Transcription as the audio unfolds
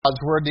God's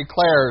word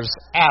declares,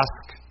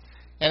 ask,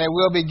 and it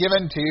will be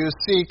given to you.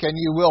 Seek, and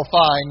you will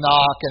find.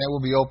 Knock, and it will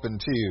be opened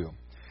to you.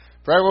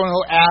 For everyone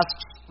who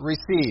asks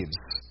receives,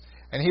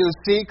 and he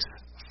who seeks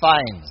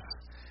finds.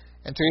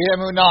 And to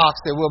him who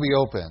knocks it will be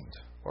opened.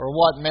 Or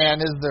what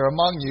man is there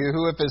among you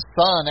who, if his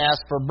son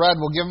asks for bread,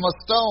 will give him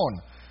a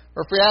stone?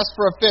 Or if he asks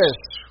for a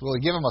fish, will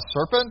he give him a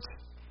serpent?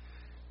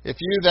 If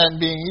you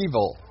then, being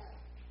evil,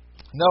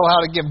 know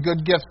how to give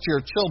good gifts to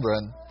your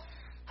children,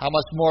 how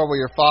much more will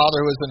your Father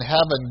who is in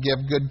heaven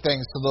give good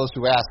things to those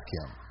who ask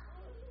him?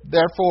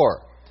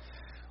 Therefore,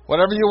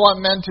 whatever you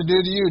want men to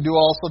do to you, do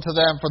also to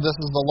them, for this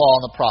is the law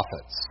and the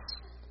prophets.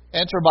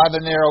 Enter by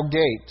the narrow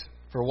gate,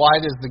 for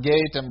wide is the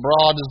gate and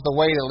broad is the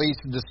way that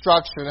leads to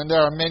destruction, and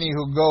there are many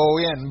who go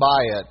in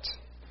by it.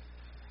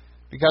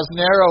 Because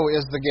narrow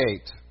is the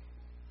gate,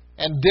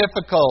 and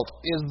difficult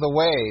is the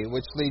way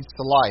which leads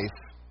to life,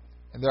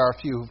 and there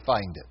are few who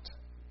find it.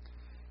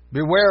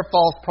 Beware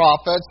false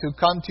prophets who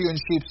come to you in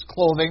sheep's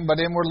clothing,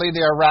 but inwardly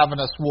they are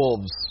ravenous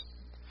wolves.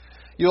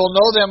 You will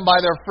know them by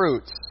their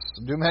fruits.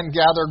 Do men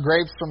gather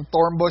grapes from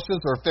thorn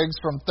bushes or figs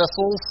from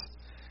thistles?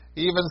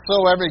 Even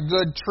so, every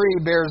good tree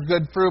bears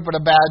good fruit, but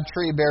a bad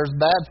tree bears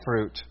bad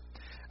fruit.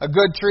 A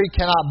good tree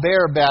cannot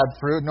bear bad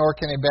fruit, nor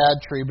can a bad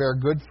tree bear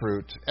good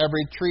fruit.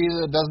 Every tree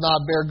that does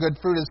not bear good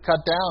fruit is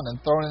cut down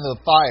and thrown into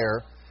the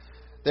fire.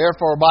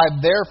 Therefore, by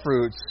their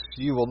fruits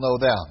you will know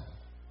them.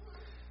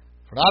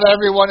 For not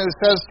everyone who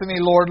says to me,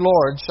 Lord,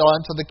 Lord, shall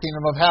enter the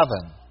kingdom of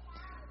heaven,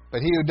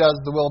 but he who does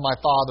the will of my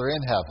Father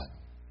in heaven.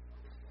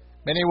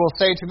 Many will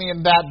say to me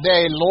in that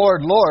day,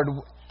 Lord,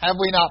 Lord,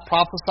 have we not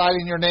prophesied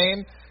in your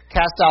name,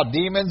 cast out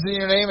demons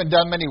in your name, and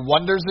done many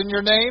wonders in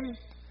your name?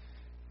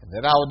 And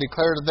then I will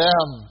declare to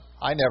them,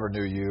 I never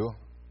knew you.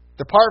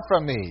 Depart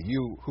from me,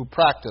 you who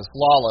practice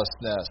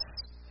lawlessness.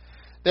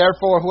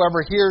 Therefore,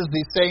 whoever hears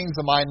these sayings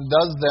of mine and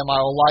does them,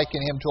 I will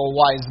liken him to a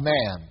wise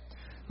man,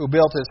 who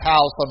built his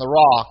house on the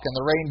rock, and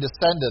the rain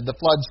descended, the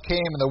floods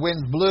came, and the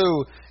winds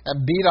blew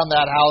and beat on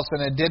that house,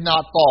 and it did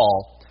not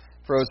fall,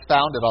 for it was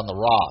founded on the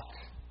rock.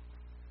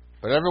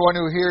 But everyone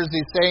who hears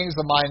these sayings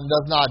of mine and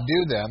does not do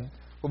them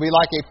will be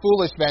like a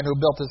foolish man who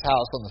built his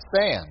house on the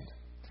sand.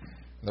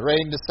 And the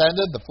rain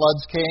descended, the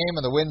floods came,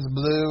 and the winds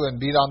blew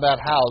and beat on that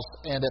house,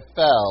 and it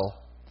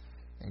fell,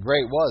 and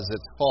great was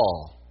its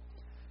fall.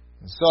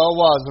 And so it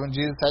was when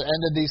Jesus had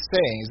ended these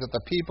sayings that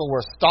the people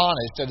were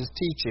astonished at his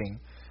teaching,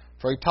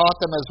 for he taught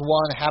them as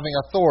one having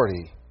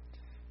authority,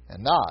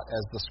 and not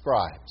as the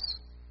scribes.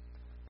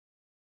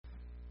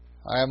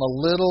 I am a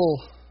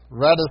little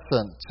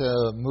reticent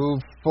to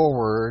move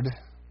forward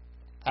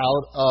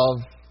out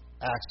of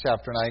Acts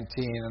chapter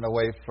 19 and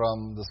away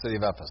from the city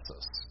of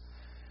Ephesus.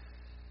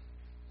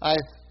 I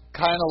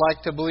kind of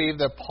like to believe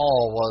that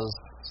Paul was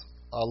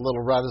a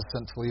little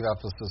reticent to leave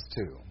Ephesus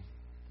too.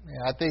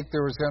 I think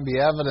there was going to be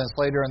evidence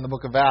later in the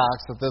book of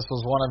Acts that this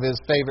was one of his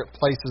favorite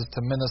places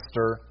to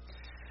minister.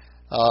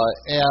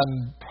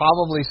 And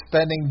probably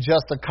spending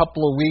just a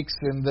couple of weeks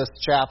in this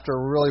chapter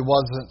really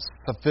wasn't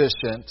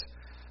sufficient.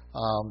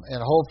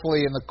 And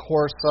hopefully in the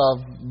course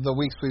of the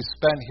weeks we've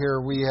spent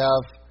here, we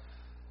have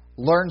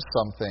learned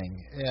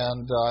something.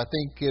 And I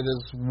think it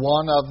is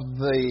one of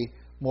the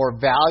more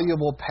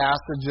valuable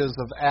passages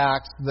of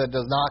Acts that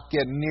does not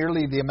get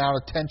nearly the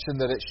amount of attention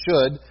that it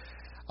should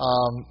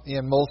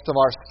in most of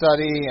our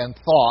study and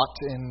thought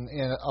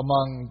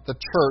among the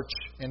church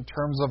in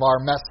terms of our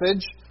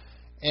message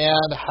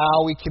and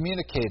how we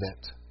communicate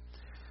it.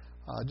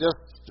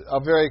 Just a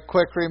very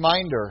quick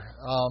reminder,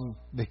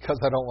 because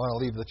I don't want to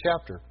leave the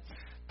chapter.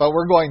 But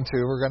we're going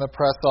to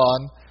press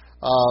on.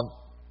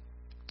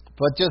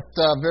 But just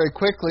very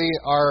quickly,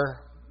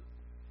 our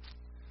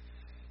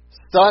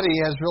study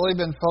has really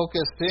been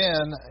focused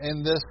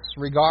in this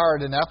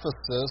regard in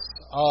Ephesus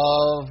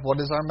of what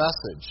is our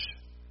message.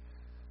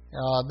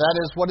 That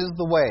is, what is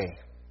the way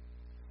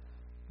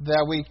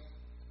that we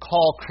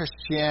call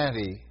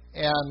Christianity.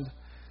 And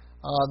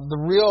the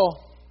real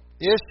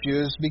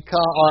issues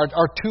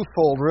are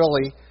twofold,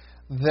 really,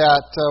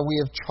 that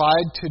we have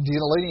tried to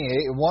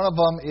delineate. One of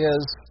them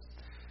is,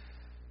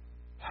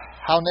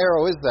 how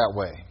narrow is that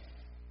way?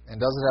 And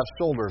does it have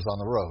shoulders on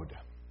the road?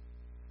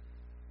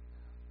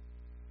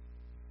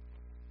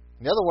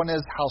 The other one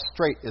is, how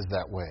straight is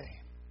that way?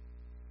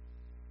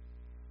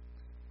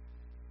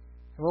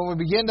 And when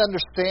we begin to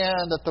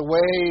understand that the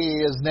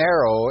way is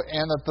narrow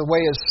and that the way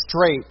is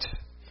straight,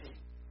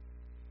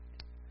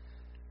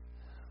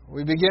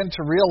 we begin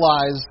to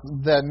realize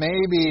that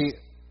maybe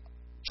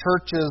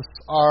churches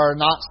are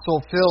not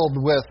so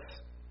filled with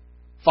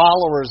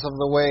followers of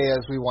the way as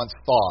we once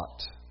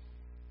thought.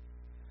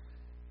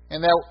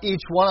 And that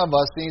each one of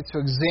us needs to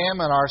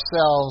examine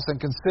ourselves and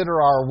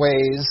consider our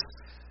ways,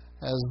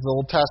 as the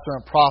Old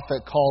Testament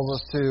prophet calls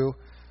us to,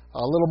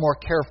 a little more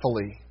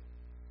carefully.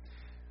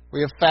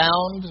 We have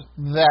found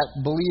that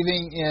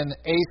believing in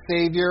a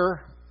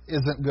Savior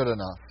isn't good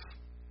enough.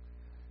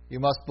 You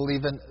must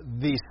believe in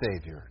the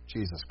Savior,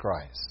 Jesus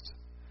Christ.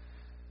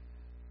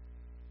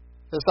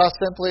 It's not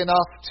simply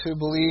enough to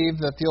believe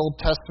that the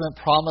Old Testament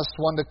promised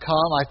one to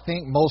come. I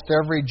think most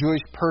every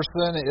Jewish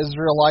person,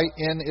 Israelite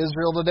in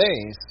Israel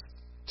today,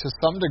 to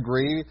some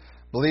degree,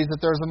 believes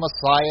that there's a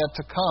Messiah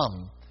to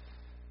come.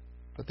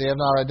 But they have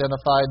not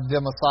identified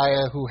the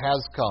Messiah who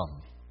has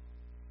come,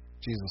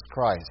 Jesus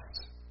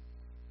Christ.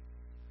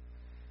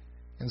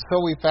 And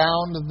so we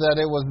found that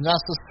it was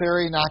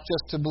necessary not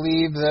just to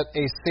believe that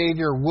a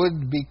Savior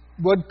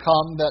would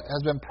come that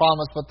has been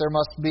promised, but there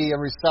must be a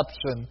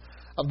reception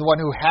of the one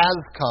who has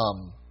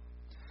come.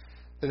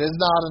 It is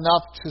not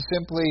enough to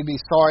simply be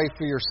sorry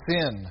for your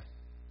sin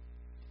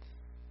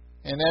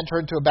and enter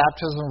into a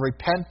baptism of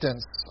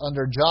repentance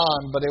under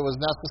John, but it was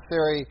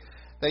necessary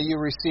that you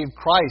receive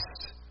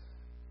Christ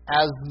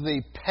as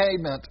the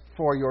payment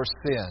for your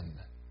sin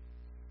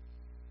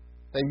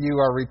that you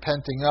are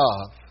repenting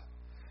of,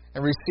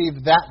 and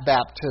receive that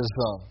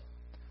baptism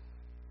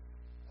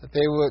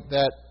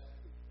that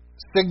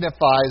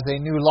signifies a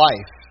new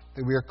life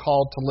that we are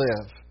called to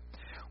live.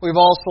 We've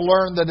also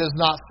learned that it is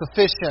not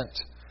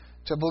sufficient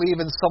to believe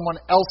in someone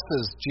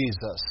else's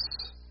Jesus.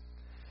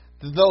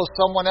 Though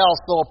someone else,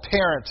 though a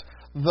parent,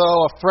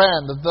 though a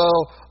friend, though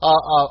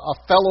a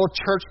fellow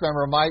church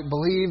member might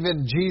believe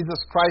in Jesus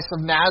Christ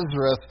of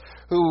Nazareth,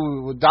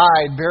 who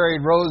died,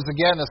 buried, rose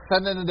again,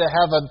 ascended into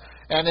heaven,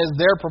 and is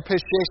their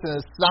propitiation,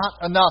 it's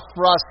not enough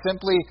for us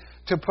simply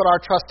to put our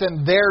trust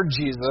in their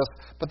Jesus,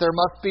 but there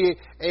must be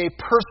a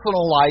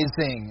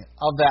personalizing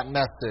of that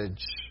message.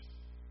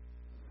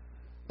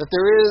 That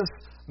there is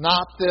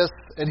not this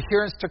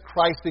adherence to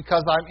Christ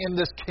because I'm in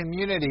this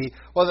community,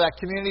 whether that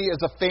community is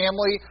a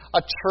family,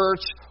 a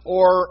church,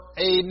 or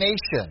a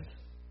nation.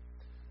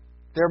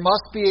 There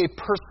must be a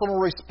personal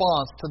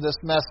response to this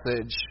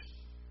message.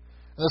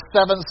 The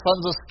 7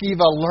 sons of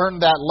Sceva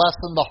learned that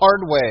lesson the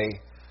hard way,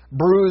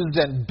 bruised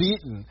and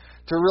beaten,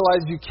 to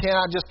realize you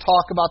cannot just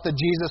talk about the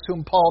Jesus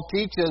whom Paul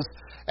teaches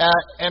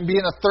and be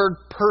in a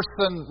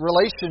third-person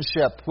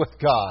relationship with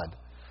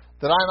God.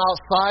 That I'm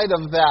outside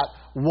of that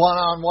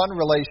one-on-one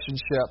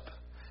relationship.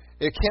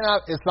 It's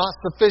not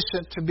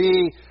sufficient to be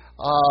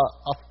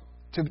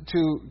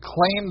to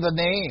claim the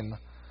name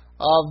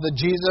of the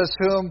Jesus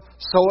whom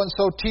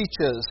so-and-so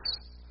teaches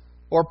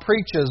or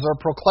preaches or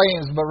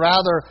proclaims, but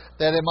rather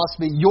that it must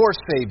be your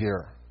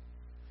Savior.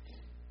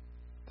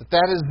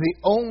 That is the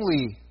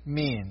only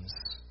means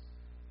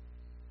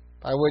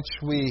by which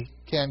we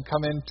can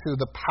come into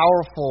the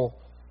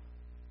powerful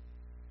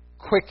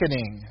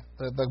quickening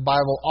that the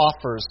Bible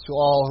offers to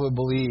all who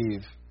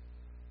believe,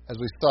 as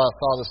we saw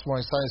this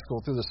morning in Sunday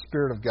school, through the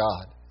Spirit of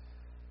God,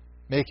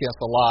 making us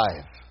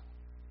alive.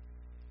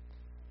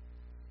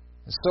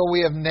 And so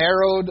we have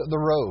narrowed the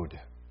road.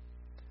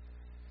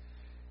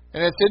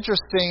 And it's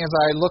interesting as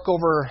I look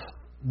over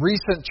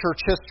recent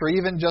church history,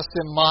 even just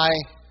in my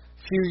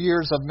few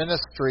years of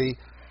ministry,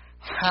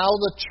 how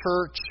the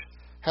church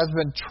has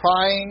been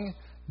trying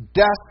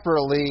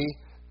desperately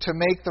to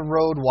make the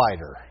road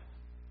wider.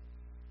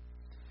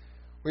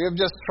 We have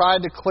just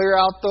tried to clear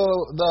out the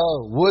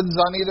woods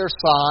on either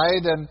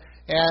side and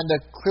to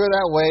clear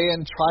that way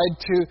and tried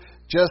to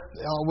just,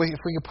 if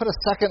we could put a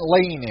second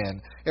lane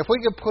in, if we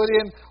could put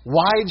in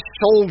wide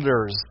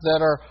shoulders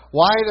that are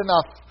wide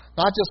enough,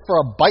 not just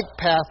for a bike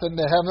path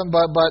into heaven,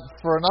 but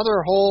for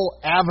another whole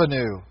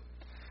avenue.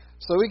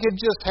 So we could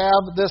just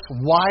have this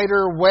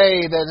wider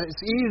way that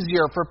it's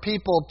easier for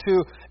people to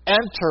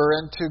enter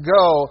and to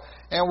go.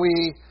 And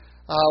we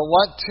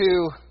want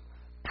to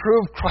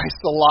prove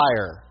Christ a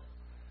liar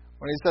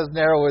when he says,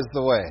 narrow is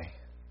the way,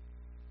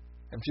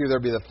 and few there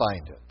be that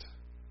find it.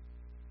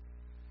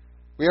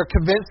 We are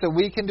convinced that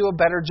we can do a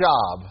better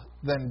job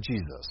than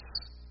Jesus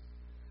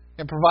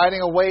in providing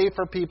a way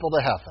for people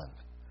to heaven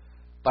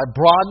by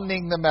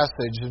broadening the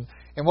message.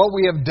 And what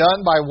we have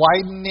done by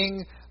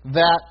widening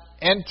that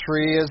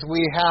entry is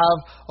we have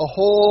a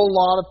whole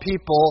lot of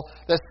people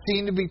that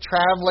seem to be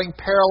traveling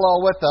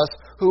parallel with us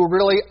who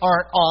really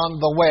aren't on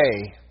the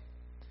way.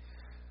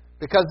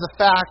 Because the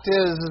fact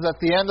is at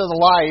the end of the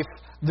life,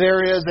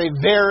 there is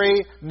a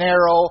very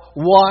narrow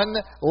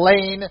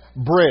one-lane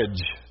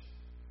bridge.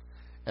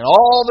 And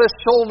all this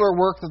shoulder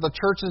work that the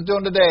church is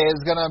doing today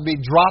is going to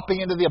be dropping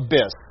into the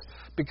abyss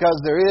because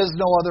there is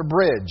no other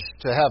bridge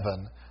to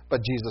heaven but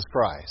Jesus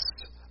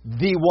Christ,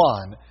 the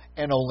one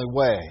and only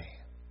way.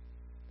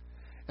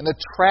 And the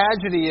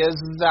tragedy is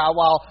that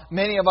while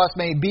many of us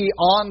may be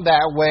on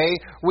that way,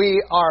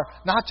 we are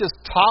not just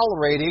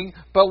tolerating,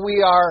 but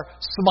we are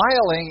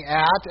smiling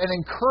at and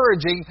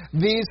encouraging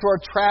these who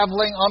are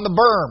traveling on the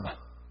berm,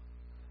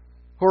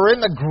 who are in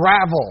the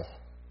gravel,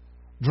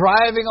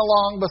 driving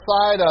along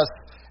beside us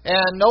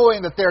and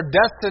knowing that their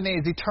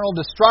destiny is eternal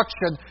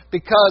destruction,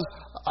 because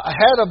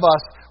ahead of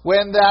us,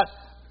 when that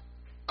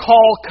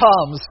call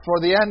comes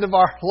for the end of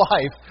our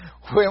life,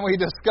 when we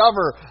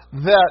discover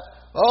that,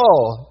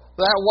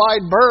 that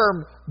wide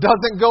berm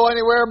doesn't go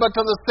anywhere but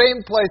to the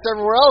same place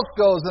everywhere else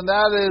goes, and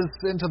that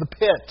is into the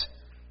pit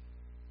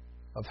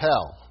of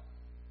hell.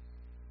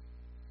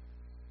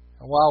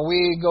 And while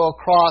we go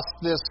across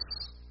this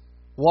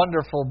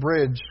wonderful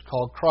bridge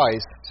called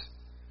Christ,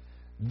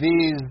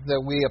 these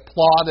that we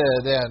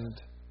applauded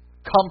and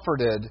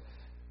comforted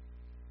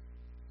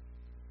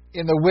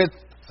in the width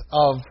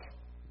of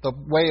the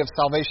way of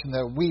salvation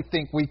that we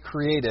think we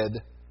created,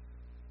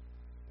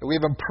 that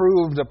we've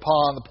improved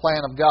upon the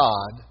plan of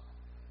God,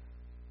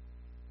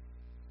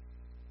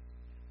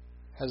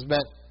 has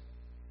meant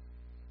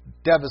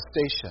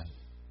devastation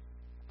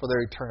for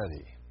their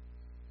eternity.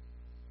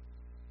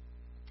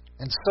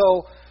 And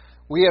so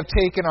we have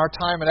taken our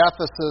time at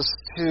Ephesus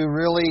to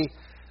really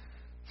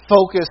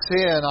focus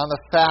in on the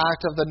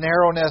fact of the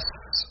narrowness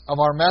of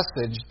our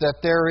message, that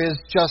there is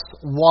just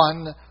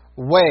one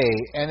way,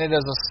 and it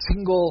is a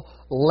single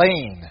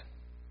lane.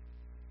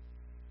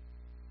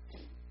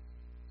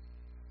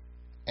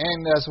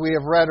 And as we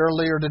have read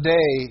earlier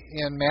today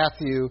in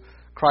Matthew,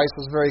 Christ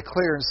was very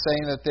clear in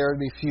saying that there would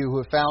be few who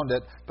have found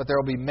it, but there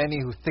will be many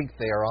who think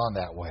they are on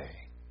that way,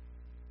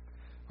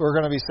 who are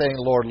going to be saying,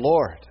 Lord,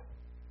 Lord.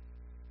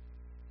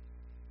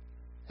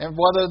 And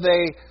whether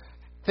they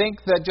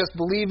think that just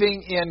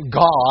believing in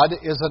God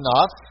is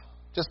enough,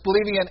 just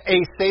believing in a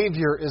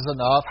Savior is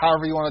enough,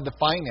 however you want to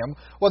define Him,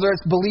 whether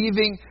it's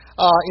believing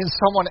in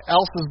someone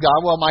else's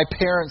God, well, my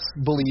parents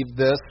believe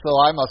this, so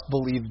I must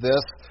believe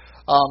this.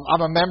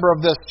 I'm a member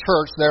of this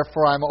church,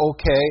 therefore I'm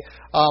okay.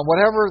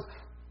 Whatever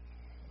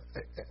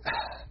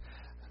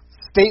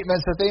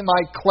statements that they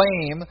might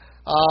claim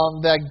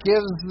that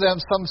gives them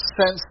some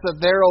sense that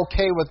they're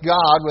okay with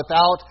God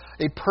without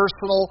a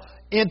personal,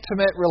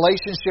 intimate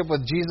relationship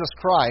with Jesus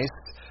Christ.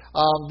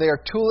 They are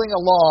tooling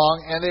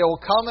along, and they will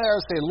come there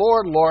and say,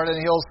 Lord, Lord,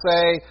 and He'll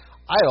say,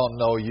 I don't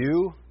know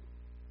you.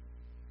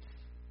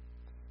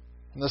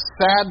 And the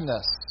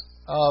sadness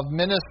of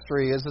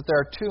ministry is that there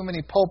are too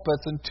many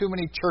pulpits and too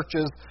many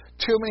churches,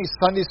 too many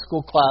Sunday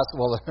school classes.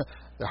 Well,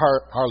 there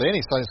are hardly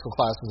any Sunday school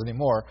classes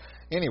anymore,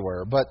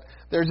 anywhere. But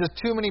there's just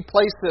too many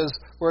places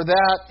where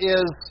that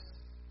is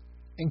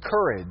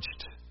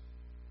encouraged.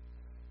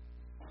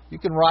 You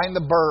can ride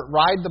the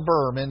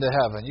berm into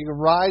heaven. You can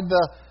ride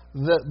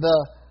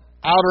the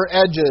outer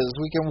edges.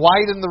 We can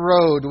widen the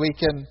road. We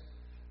can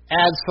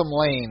add some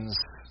lanes.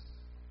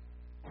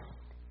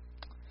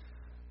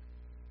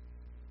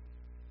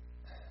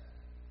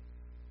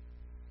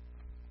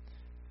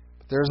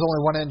 But there's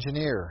only one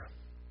engineer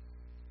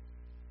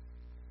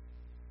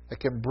that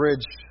can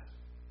bridge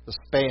the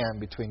span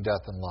between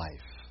death and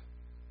life,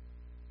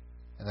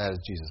 and that is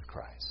Jesus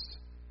Christ.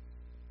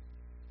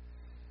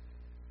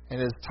 And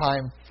it is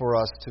time for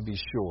us to be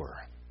sure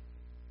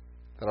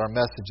that our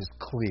message is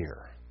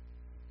clear,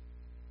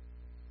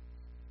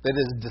 that it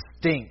is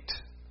distinct.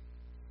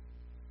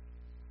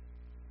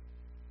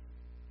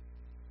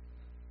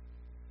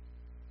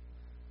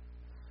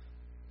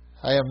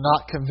 I am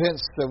not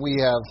convinced that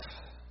we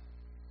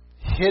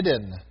have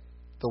hidden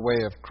the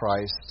way of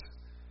Christ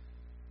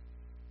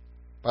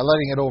by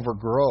letting it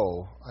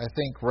overgrow. I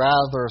think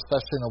rather,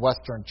 especially in the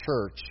Western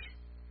church,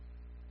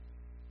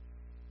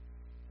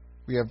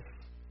 we have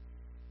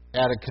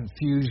added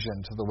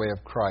confusion to the way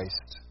of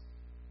Christ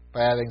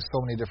by adding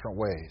so many different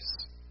ways.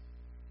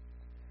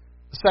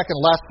 The second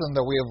lesson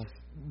that we have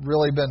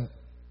really been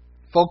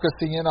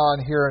focusing in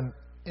on here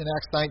in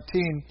Acts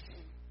 19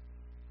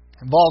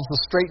 involves the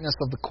straightness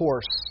of the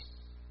course.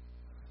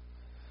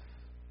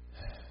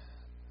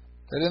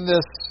 That in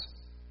this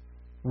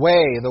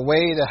way, the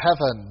way to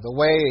heaven, the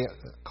way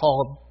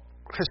called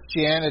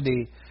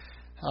Christianity,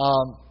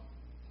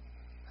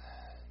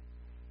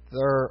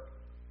 there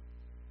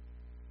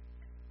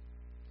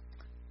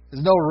is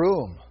no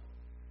room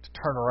to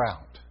turn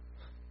around.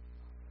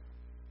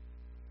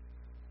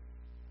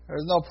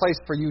 There's no place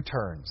for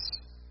U-turns.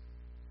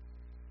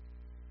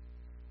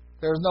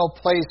 There's no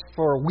place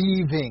for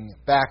weaving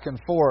back and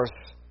forth.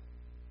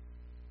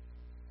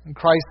 And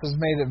Christ has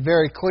made it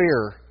very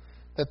clear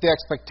that the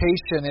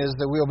expectation is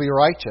that we'll be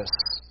righteous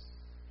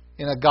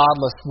in a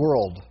godless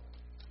world.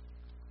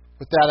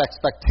 With that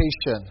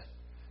expectation,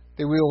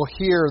 that we will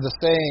hear His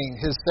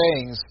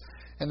sayings,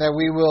 and that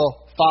we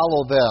will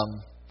follow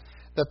them.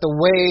 That the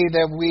way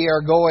that we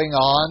are going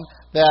on,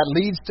 that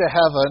leads to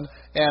heaven,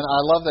 and I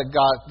love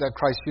that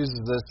Christ uses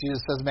this.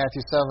 Jesus says in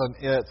Matthew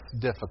 7, it's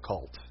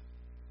difficult.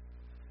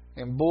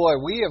 And boy,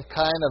 we have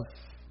kind of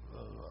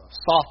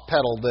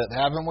soft-pedaled it,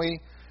 haven't we?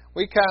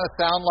 We kind of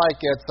sound like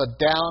it's a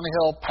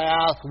downhill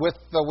path with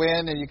the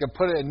wind, and you can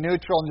put it in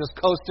neutral and just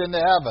coast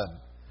into heaven.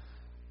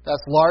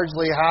 That's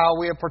largely how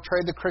we have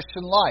portrayed the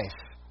Christian life.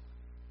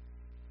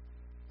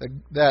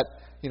 That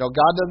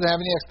God doesn't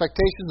have any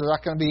expectations. There's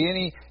not going to be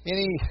any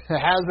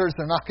hazards.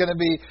 There's not going to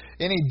be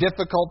any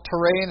difficult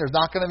terrain. There's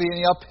not going to be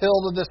any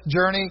uphill to this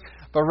journey.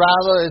 But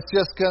rather, it's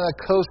just going to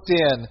coast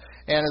in.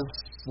 And as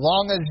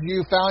long as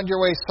you found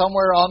your way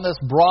somewhere on this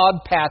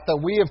broad path that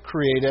we have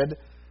created,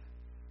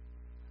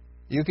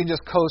 you can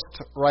just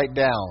coast right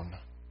down.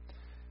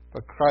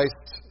 But Christ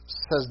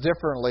says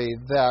differently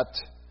that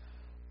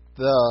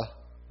the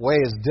way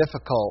is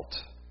difficult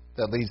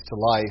that leads to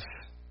life.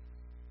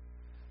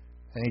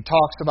 And He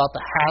talks about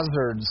the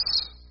hazards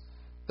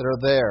that are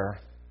there.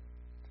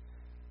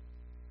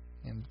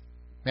 In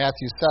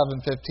Matthew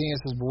 7:15 it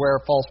says, beware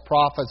of false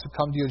prophets who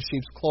come to you in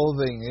sheep's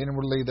clothing.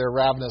 Inwardly they're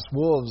ravenous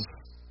wolves.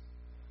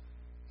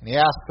 And he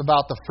asks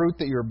about the fruit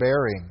that you're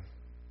bearing.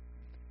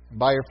 And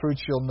by your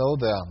fruits you'll know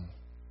them.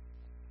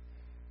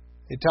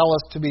 They tell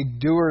us to be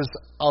doers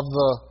of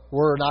the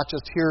word, not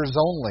just hearers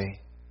only.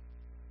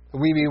 That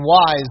we be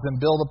wise and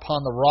build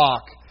upon the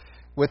rock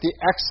with the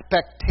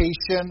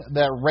expectation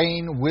that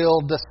rain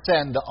will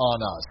descend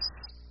on us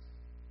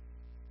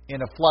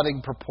in a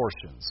flooding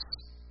proportions.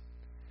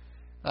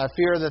 I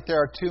fear that there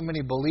are too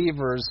many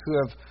believers who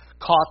have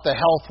caught the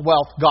health,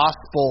 wealth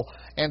gospel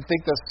and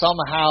think that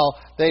somehow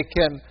they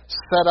can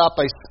set up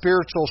a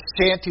spiritual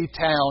shanty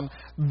town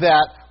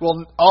that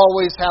will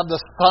always have the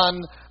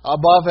sun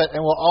above it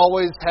and will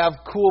always have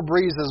cool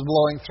breezes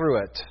blowing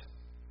through it.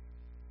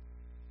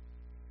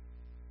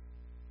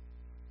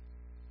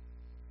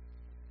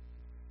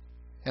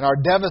 And are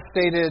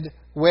devastated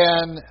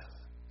when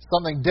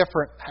something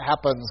different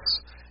happens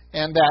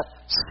and that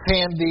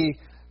sandy,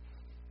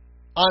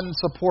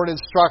 unsupported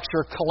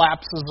structure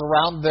collapses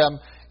around them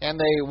and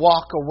they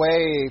walk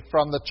away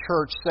from the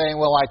church saying,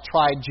 well, I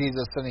tried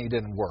Jesus and he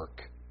didn't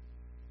work.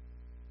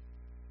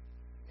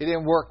 He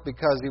didn't work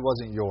because he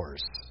wasn't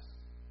yours.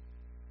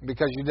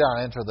 Because you did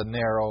not enter the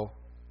narrow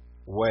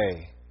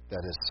way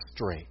that is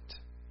straight.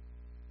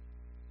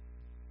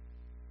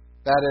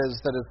 That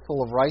is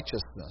full of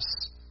righteousness.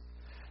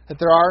 That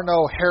there are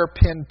no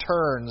hairpin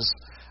turns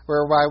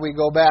whereby we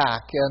go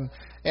back.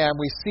 And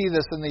we see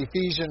this in the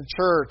Ephesian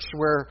church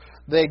where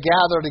they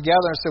gather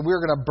together and say,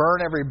 we're going to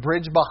burn every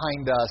bridge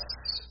behind us.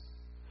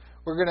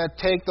 We're going to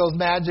take those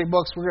magic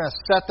books, we're going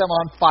to set them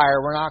on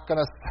fire. We're not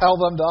going to sell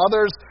them to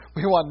others.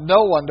 We want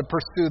no one to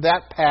pursue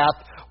that path.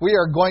 We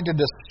are going to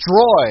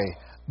destroy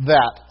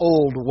that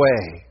old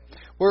way.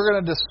 We're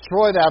going to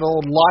destroy that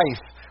old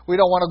life. We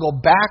don't want to go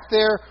back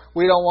there.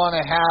 We don't want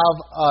to have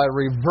a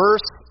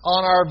reverse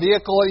on our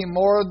vehicle any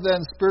more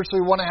than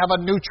spiritually we want to have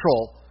a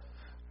neutral.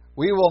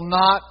 We will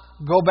not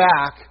go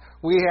back.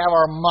 We have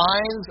our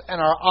minds and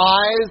our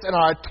eyes and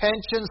our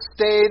attention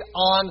stayed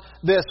on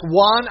this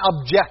one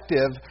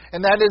objective,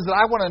 and that is that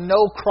I want to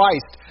know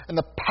Christ and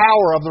the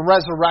power of the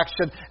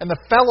resurrection and the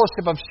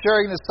fellowship of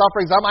sharing His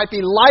sufferings. I might be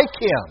like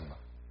Him,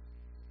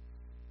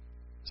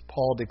 as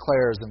Paul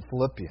declares in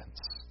Philippians.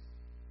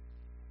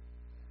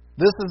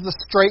 This is the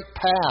straight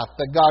path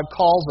that God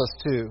calls us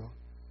to.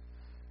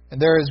 And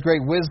there is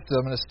great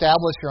wisdom in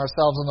establishing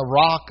ourselves on the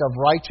rock of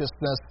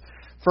righteousness,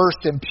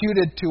 first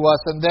imputed to us,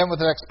 and then with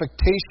an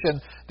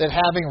expectation that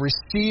having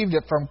received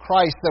it from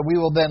Christ, that we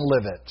will then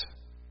live it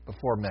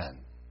before men.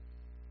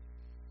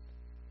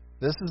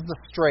 This is the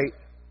straight,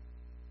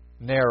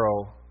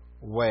 narrow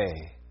way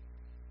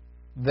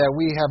that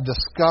we have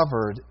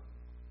discovered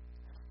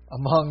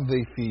among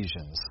the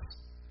Ephesians.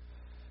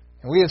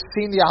 And we have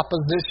seen the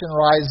opposition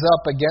rise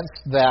up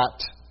against that.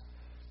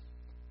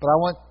 But I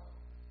want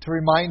to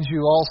remind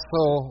you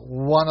also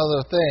one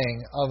other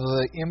thing of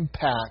the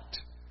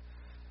impact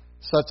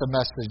such a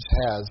message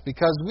has.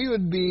 Because we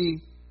would be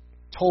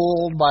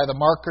told by the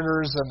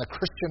marketers and the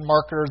Christian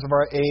marketers of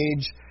our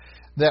age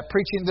that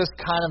preaching this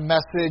kind of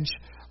message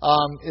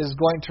is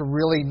going to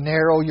really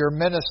narrow your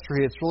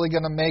ministry. It's really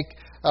going to make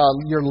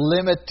your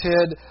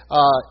limited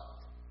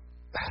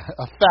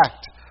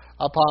effect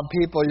upon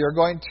people. You're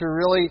going to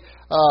really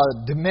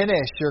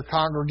diminish your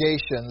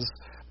congregations.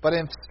 But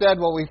instead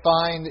what we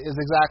find is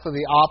exactly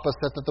the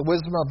opposite, that the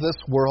wisdom of this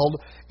world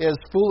is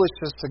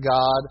foolishness to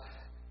God,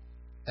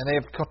 and they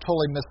have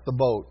totally missed the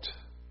boat.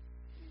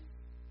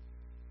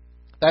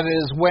 That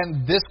is,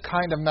 when this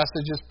kind of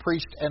message is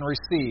preached and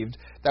received,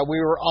 that we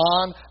were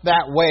on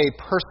that way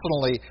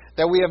personally,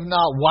 that we have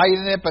not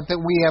widened it, but that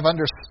we have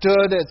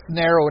understood its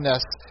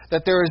narrowness,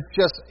 that there is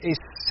just a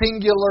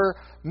singular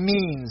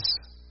means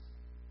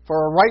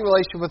for a right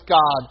relationship with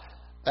God,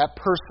 that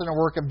person and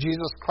work of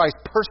Jesus Christ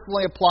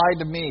personally applied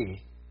to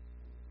me,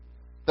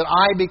 that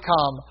I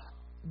become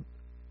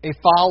a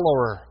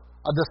follower,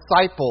 a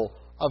disciple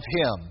of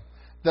Him,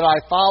 that I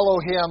follow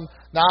Him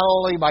not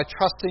only by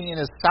trusting in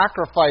His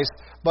sacrifice,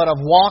 but of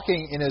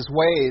walking in His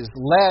ways,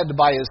 led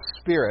by His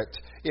Spirit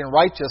in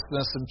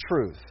righteousness and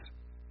truth.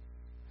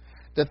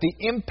 That the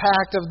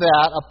impact of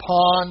that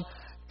upon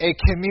a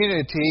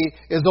community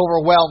is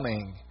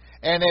overwhelming.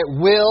 And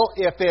it will,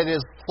 if it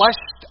is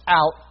fleshed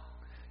out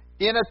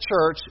in a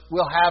church,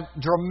 will have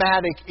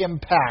dramatic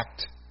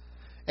impact.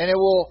 And it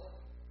will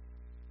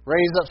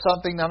raise up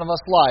something none of us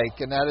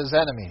like, and that is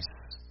enemies.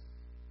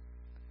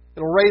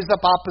 It'll raise up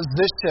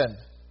opposition.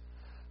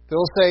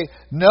 They'll say,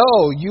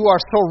 no, you are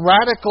so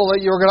radical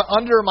that you're going to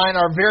undermine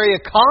our very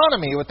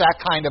economy with that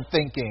kind of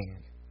thinking.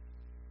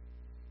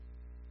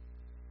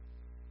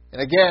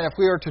 And again, if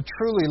we are to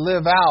truly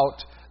live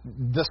out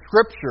the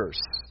Scriptures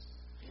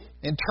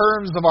in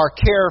terms of our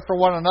care for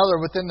one another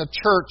within the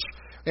church,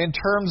 in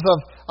terms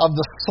of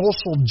the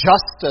social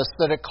justice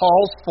that it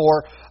calls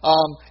for,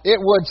 it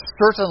would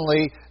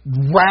certainly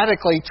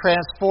radically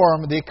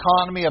transform the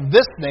economy of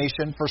this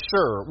nation for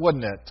sure,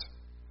 wouldn't it?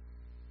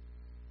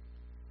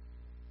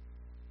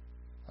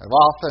 I've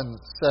often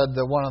said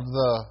that one of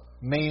the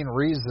main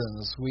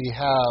reasons we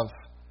have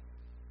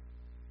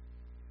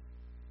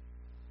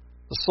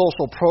the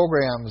social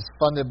programs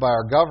funded by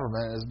our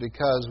government is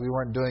because we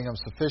weren't doing them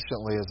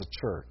sufficiently as a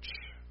church.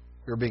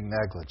 We were being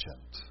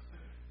negligent.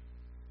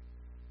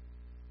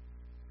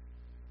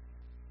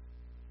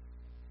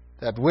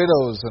 That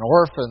widows and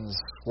orphans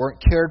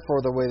weren't cared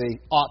for the way they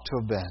ought to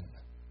have been.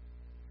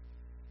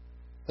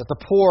 That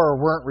the poor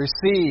weren't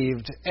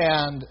received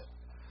and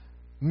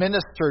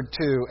ministered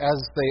to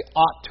as they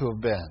ought to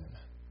have been.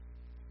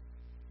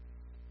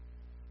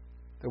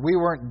 That we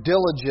weren't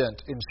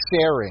diligent in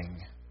sharing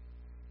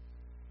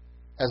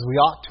as we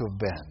ought to have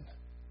been.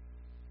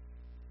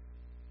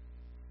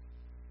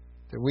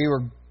 That we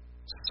were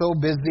so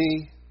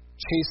busy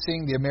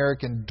chasing the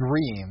American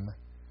dream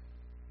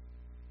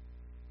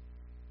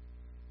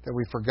that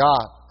we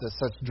forgot that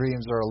such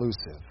dreams are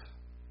elusive.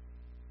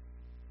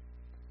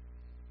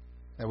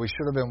 That we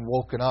should have been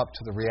woken up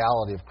to the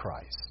reality of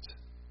Christ.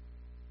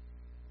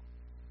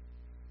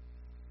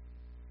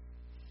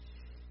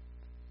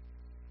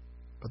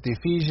 But the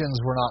Ephesians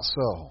were not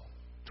so.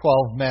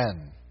 12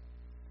 men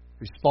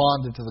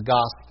responded to the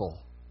gospel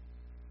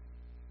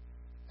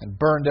and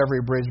burned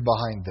every bridge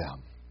behind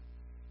them,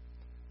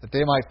 that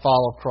they might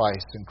follow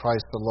Christ and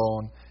Christ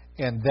alone.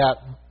 And that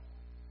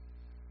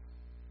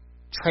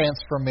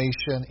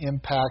transformation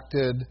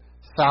impacted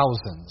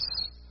thousands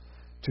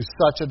to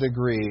such a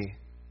degree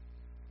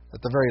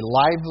that the very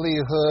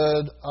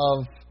livelihood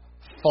of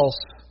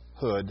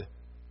falsehood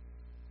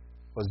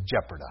was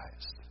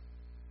jeopardized.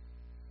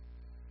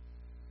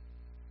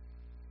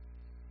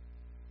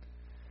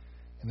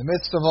 In the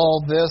midst of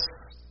all this,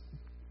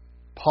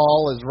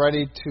 Paul is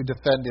ready to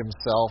defend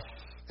himself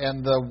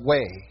and the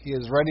way. He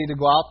is ready to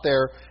go out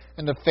there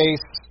and to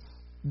face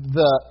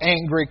the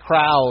angry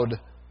crowd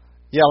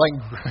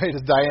yelling, "Great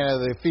is Diana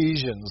of the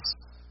Ephesians."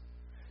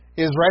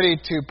 He is ready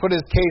to put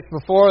his case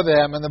before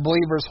them, and the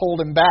believers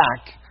hold him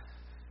back,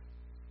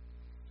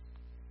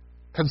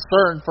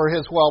 concerned for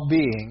his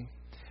well-being.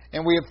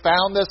 And we have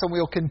found this, and we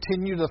will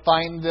continue to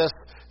find this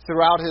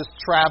throughout his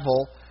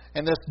travel.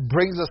 And this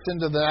brings us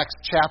into the next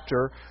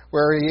chapter,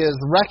 where he is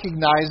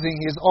recognizing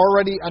he has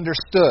already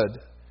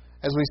understood.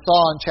 As we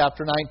saw in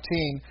chapter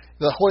 19,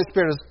 the Holy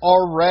Spirit has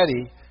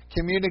already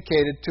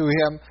communicated to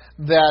him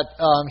that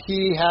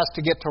he has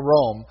to get to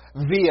Rome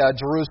via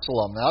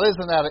Jerusalem. Now,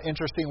 isn't that an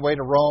interesting way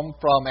to Rome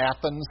from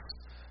Ephesus?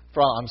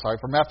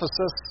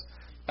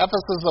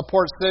 Ephesus is a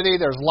port city.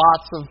 There's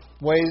lots of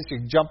ways. You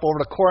can jump over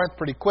to Corinth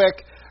pretty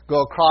quick,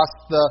 go across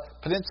the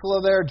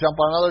peninsula there, jump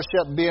on another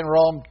ship, and be in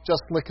Rome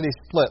just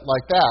lickety-split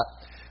like that.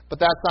 But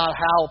that's not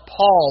how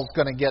Paul's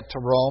going to get to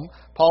Rome.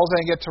 Paul's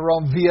going to get to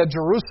Rome via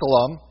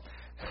Jerusalem,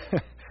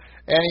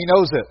 and he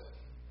knows it.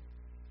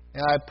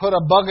 And I put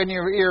a bug in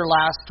your ear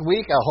last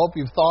week. I hope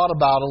you've thought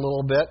about a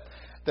little bit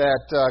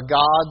that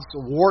God's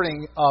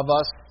warning of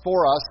us,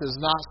 for us, is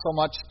not so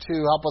much to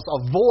help us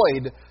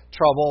avoid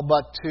trouble,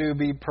 but to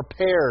be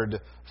prepared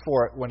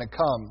for it when it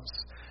comes.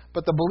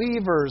 But the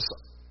believers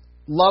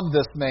love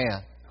this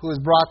man who has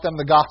brought them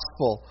the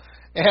gospel,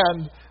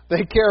 and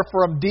they care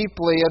for him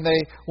deeply, and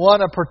they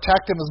want to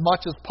protect him as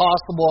much as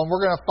possible. And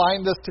we're going to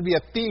find this to be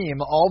a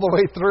theme all the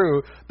way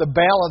through the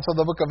balance of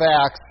the book of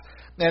Acts.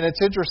 And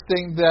it's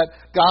interesting that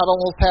God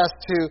almost has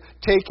to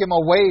take him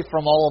away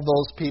from all of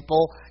those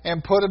people and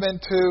put him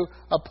into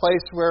a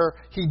place where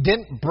he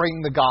didn't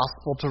bring the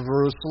gospel to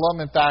Jerusalem.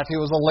 In fact, he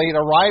was a late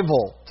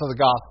arrival to the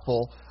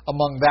gospel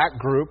among that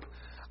group.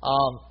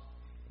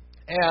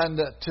 And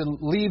to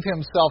leave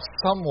himself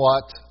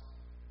somewhat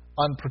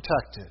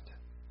unprotected.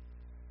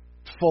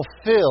 To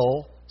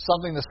fulfill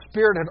something the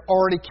Spirit had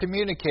already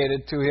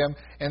communicated to him,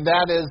 and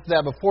that is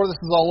that before this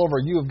is all over,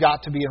 you have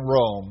got to be in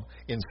Rome,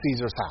 in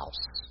Caesar's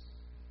house,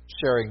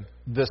 sharing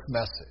this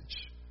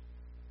message.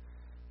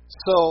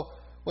 So,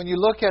 when you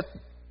look at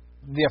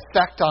the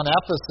effect on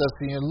Ephesus,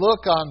 and you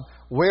look on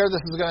where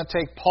this is going to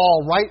take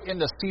Paul, right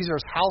into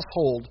Caesar's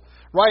household,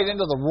 right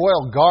into the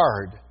royal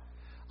guard,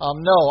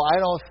 no, I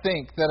don't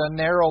think that a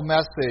narrow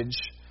message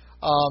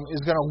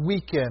is going to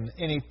weaken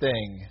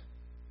anything.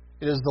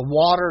 It is the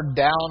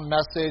watered-down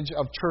message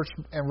of church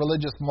and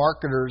religious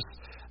marketers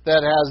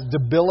that has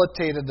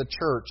debilitated the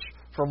church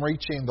from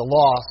reaching the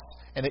lost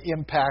and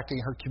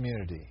impacting her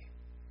community.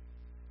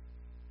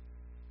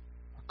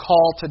 A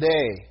call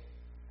today,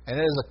 and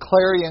it is a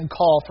clarion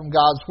call from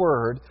God's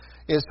Word,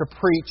 is to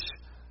preach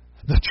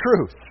the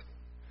truth.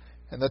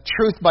 And the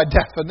truth, by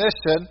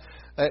definition,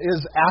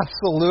 is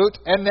absolute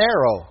and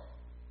narrow.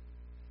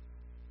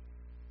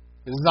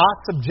 It is not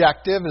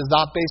subjective. It is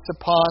not based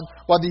upon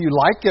whether you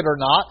like it or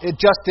not. It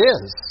just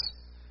is.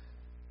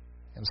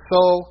 And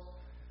so,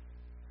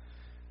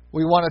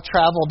 we want to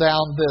travel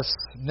down this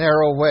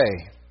narrow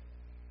way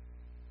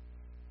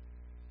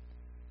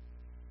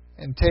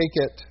and take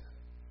it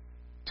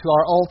to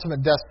our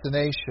ultimate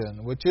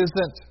destination, which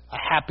isn't a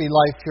happy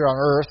life here on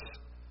earth,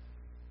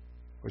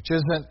 which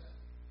isn't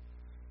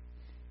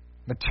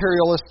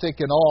materialistic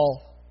in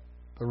all,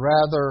 but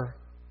rather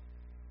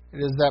it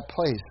is that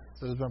place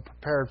that has been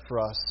prepared for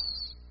us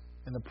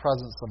in the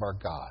presence of our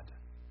God.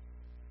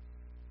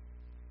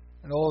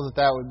 And oh,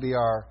 that would be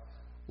our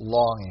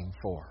longing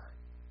for.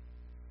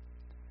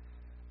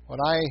 When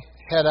I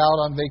head out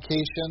on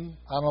vacation,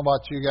 I don't know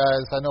about you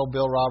guys. I know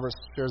Bill Roberts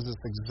shares this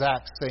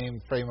exact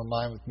same frame of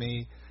mind with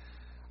me.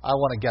 I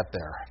want to get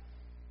there.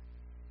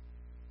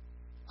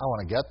 I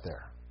want to get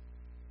there.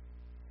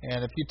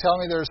 And if you tell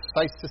me there's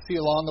sights to see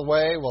along the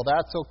way, well,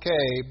 that's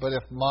okay. But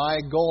if my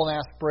goal and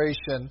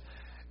aspiration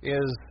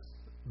is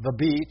the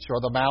beach or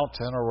the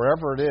mountain or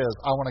wherever it is,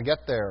 I want to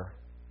get there.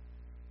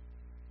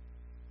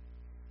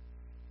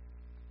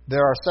 There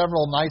are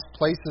several nice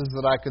places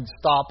that I could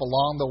stop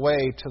along the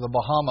way to the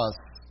Bahamas.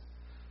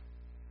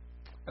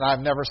 And I've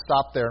never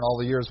stopped there in all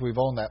the years we've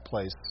owned that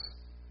place.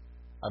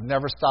 I've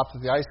never stopped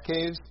at the ice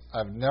caves.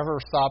 I've never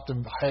stopped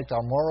and hiked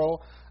on Morro.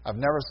 I've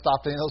never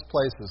stopped any of those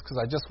places because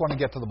I just want to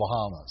get to the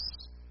Bahamas.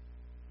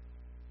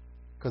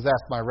 Because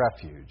that's my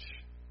refuge.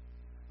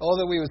 Oh,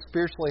 that we would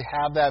spiritually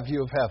have that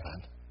view of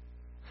heaven.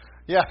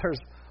 Yeah, there's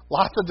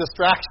lots of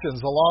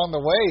distractions along the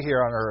way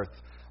here on earth.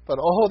 But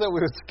oh, that we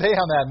would stay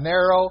on that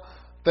narrow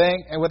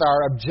thing and with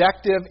our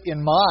objective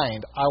in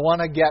mind. I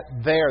want to get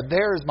there.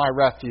 There's my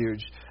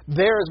refuge.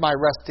 There is my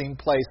resting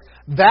place.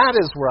 That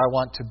is where I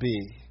want to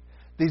be.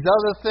 These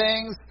other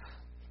things,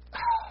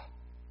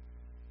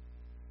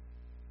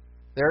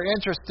 they're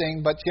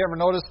interesting, but you ever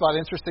notice about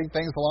interesting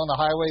things along the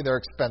highway? They're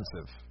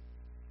expensive.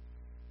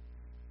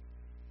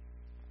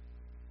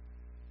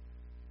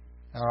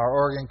 On our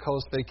Oregon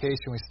Coast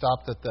vacation, we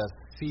stopped at the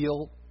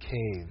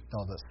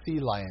Sea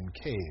Lion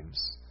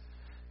Caves.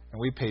 And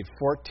we paid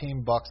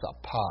 $14 a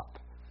pop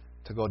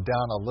to go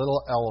down a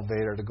little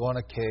elevator to go in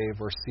a cave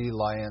where sea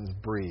lions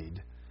breed.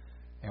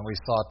 And we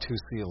saw 2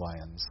 sea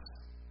lions.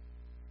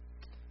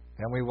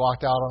 And we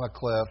walked out on a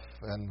cliff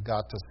and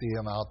got to see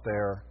them out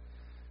there.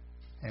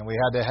 And we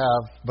had to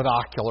have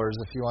binoculars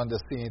if you wanted to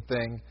see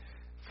anything.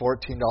 $14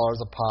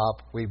 a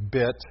pop. We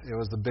bit. It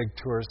was a big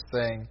tourist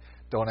thing.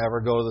 Don't ever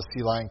go to the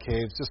Sea Lion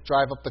Caves. Just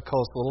drive up the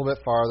coast a little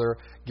bit farther.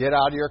 Get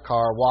out of your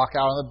car. Walk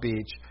out on the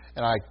beach.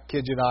 And I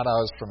kid you not, I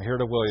was from here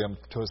to William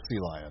to a sea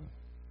lion.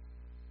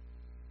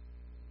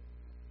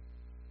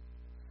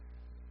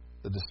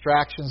 The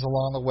distractions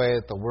along the way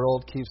that the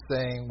world keeps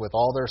saying with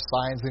all their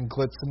signs and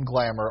glitz and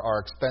glamour are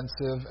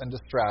expensive and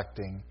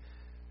distracting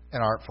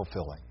and aren't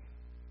fulfilling.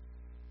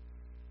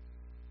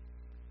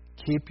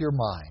 Keep your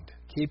mind,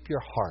 keep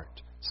your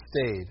heart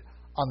stayed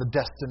on the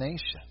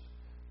destination,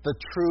 the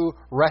true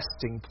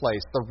resting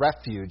place, the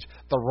refuge,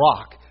 the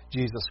rock,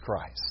 Jesus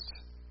Christ.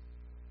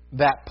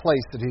 That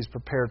place that He's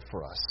prepared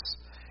for us.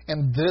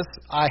 And this,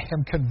 I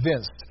am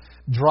convinced,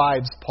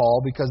 drives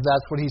Paul because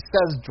that's what he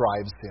says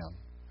drives him.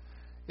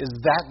 Is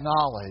that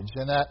knowledge.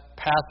 And that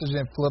passage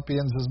in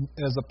Philippians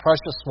is a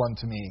precious one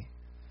to me.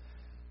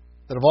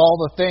 That of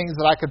all the things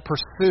that I could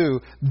pursue,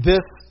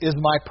 this is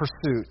my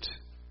pursuit.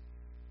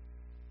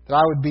 That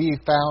I would be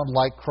found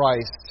like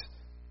Christ,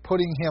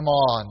 putting Him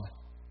on,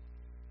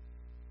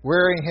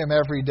 wearing Him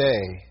every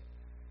day,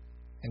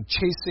 and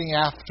chasing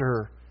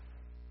after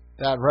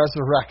that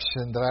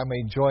resurrection, that I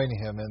may join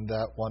Him in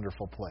that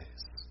wonderful place.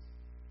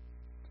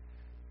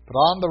 But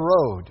on the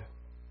road,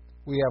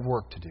 we have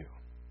work to do.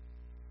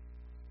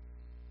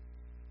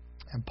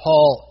 And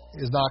Paul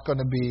is not going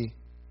to be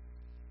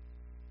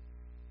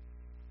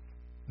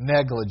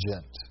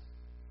negligent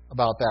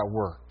about that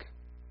work.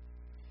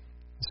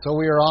 So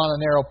we are on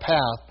a narrow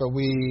path, but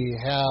we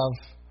have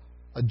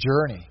a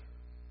journey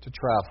to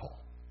travel.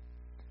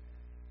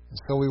 And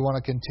so we want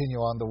to continue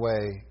on the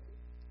way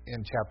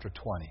in chapter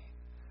 20.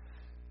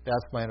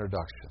 That's my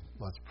introduction.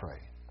 Let's pray.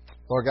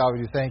 Lord God, we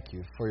do thank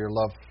You for Your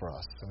love for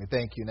us. And we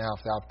thank You now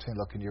for the opportunity to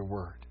look into Your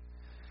Word.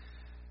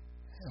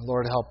 And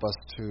Lord, help us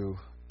to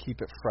keep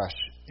it fresh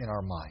in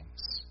our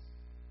minds.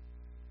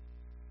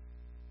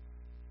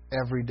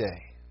 Every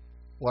day,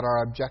 what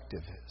our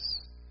objective is.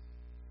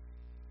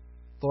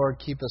 Lord,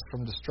 keep us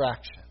from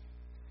distraction.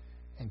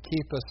 And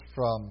keep us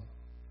from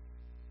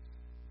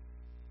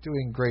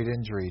doing great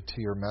injury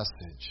to Your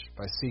message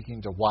by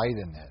seeking to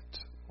widen it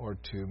or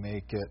to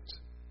make it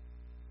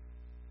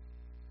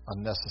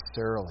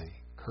unnecessarily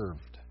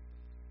curved.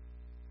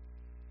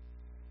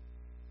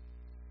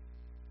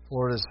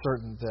 Lord, it's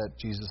certain that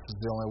Jesus is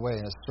the only way,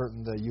 and it's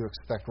certain that You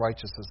expect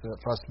righteousness, that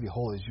for us to be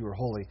holy as You are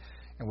holy,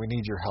 and we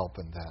need Your help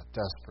in that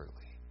desperately.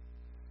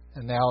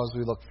 And now as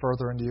we look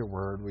further into Your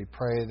Word, we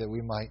pray that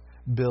we might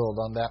build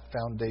on that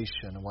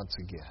foundation once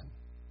again.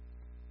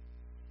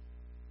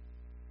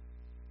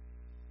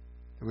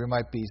 That we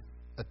might be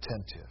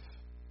attentive.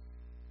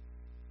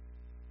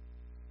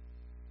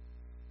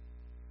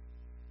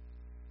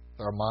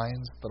 With our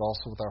minds, but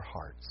also with our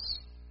hearts.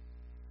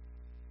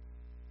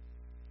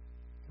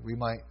 We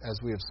might, as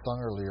we have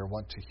sung earlier,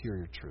 want to hear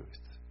Your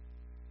truth.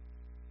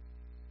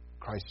 In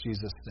Christ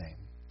Jesus' name,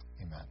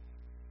 amen.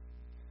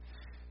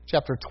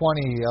 Chapter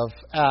 20 of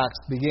Acts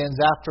begins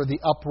after the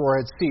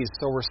uproar had ceased.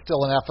 So we're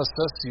still in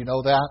Ephesus, you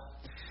know that.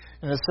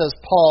 And it says,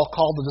 Paul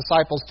called the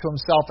disciples to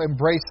himself,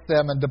 embraced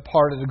them, and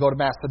departed to go to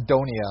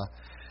Macedonia.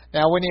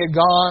 Now when he had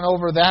gone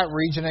over that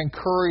region and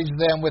encouraged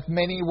them with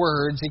many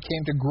words, he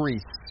came to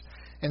Greece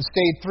and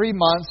stayed 3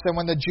 months. And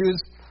when the Jews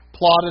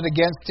plotted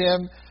against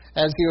him,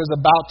 as he was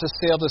about to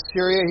sail to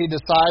Syria, he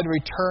decided to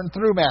return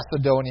through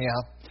Macedonia.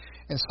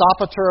 And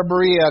Sopater of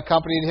Berea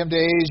accompanied him to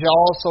Asia,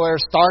 also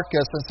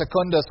Aristarchus and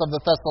Secundus of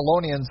the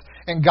Thessalonians,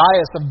 and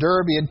Gaius of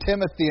Derbe, and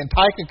Timothy, and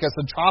Tychicus,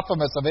 and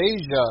Trophimus of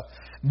Asia.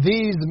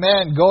 These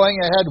men, going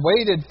ahead,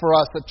 waited for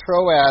us at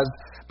Troas,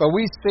 but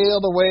we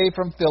sailed away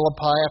from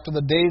Philippi after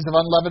the days of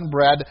unleavened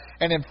bread,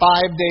 and in 5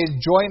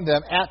 days joined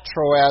them at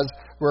Troas,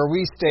 where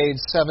we stayed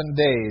 7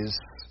 days.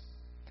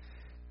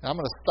 Now, I'm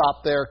going to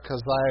stop there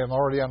because I am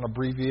already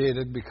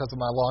abbreviated because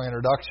of my long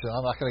introduction.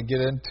 I'm not going to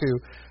get into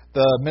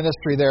the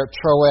ministry there at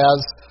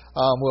Troas.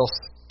 We'll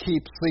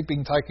keep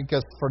Sleeping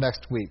Tychicus for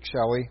next week,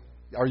 shall we?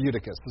 Or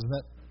Eutychus, isn't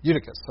it?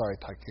 Eutychus, sorry,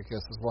 Tychicus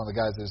is one of the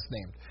guys that's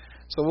named.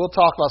 So we'll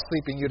talk about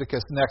Sleeping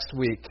Eutychus next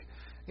week,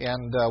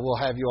 and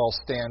we'll have you all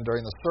stand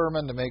during the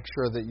sermon to make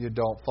sure that you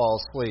don't fall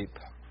asleep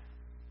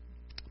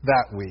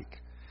that week.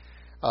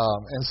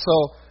 And so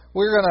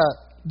we're going to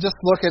just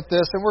look at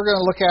this, and we're going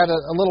to look at it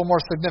a little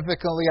more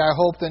significantly, I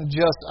hope, than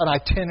just an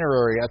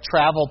itinerary, a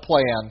travel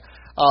plan,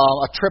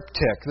 a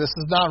triptych. This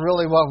is not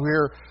really what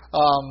we're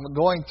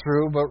going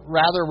through, but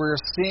rather we're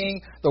seeing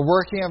the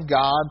working of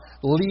God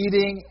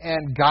leading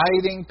and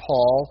guiding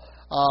Paul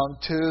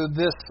to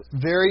this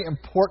very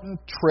important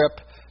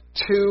trip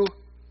to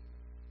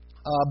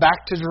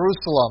back to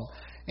Jerusalem.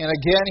 And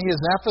again, his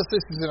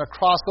emphasis is going to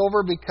cross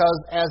over because,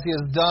 as he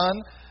has done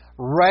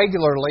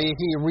regularly,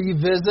 he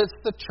revisits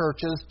the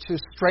churches to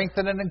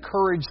strengthen and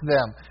encourage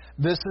them.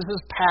 This is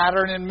his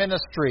pattern in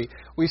ministry.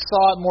 We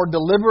saw it more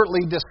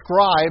deliberately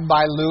described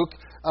by Luke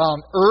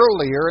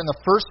earlier in the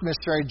first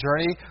missionary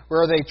journey,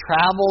 where they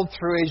traveled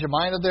through Asia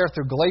Minor there,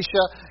 through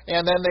Galatia,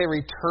 and then they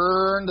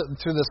returned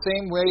through the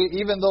same way,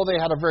 even though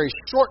they had a very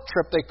short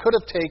trip they could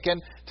have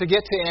taken to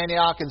get to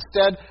Antioch.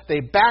 Instead,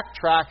 they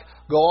backtrack,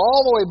 go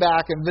all the way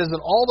back and visit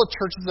all the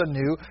churches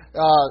anew,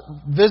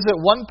 visit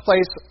one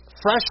place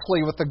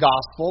freshly with the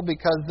gospel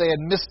because they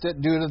had missed it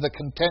due to the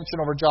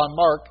contention over John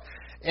Mark,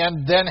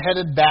 and then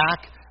headed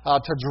back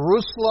to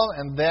Jerusalem,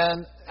 and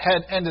then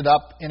had ended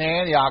up in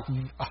Antioch,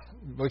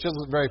 which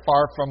isn't very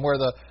far from where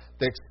the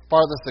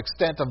farthest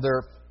extent of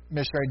their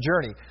missionary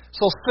journey.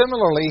 So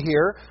similarly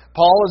here,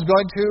 Paul is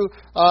going to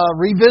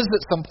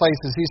revisit some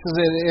places. He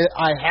says,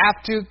 I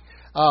have to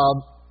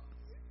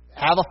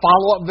have a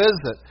follow-up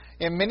visit.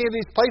 In many of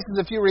these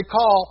places, if you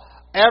recall,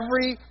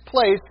 every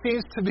place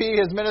seems to be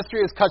his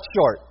ministry is cut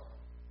short.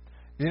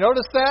 You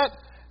notice that?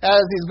 As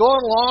he's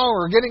going along,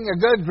 we're getting a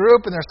good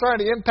group, and they're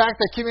starting to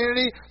impact the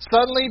community.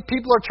 Suddenly,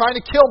 people are trying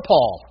to kill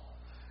Paul.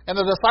 And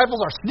the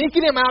disciples are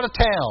sneaking him out of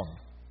town.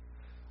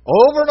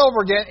 Over and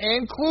over again,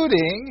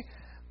 including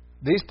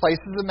these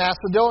places in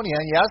Macedonia.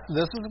 And yes,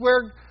 this is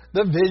where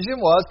the vision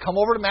was, come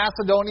over to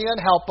Macedonia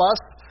and help us.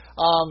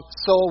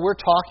 So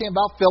we're talking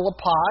about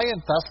Philippi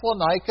and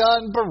Thessalonica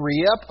and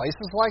Berea,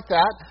 places like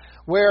that,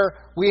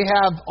 where we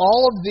have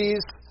all of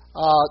these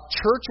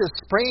churches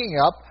springing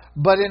up,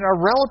 but in a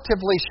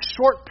relatively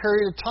short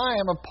period of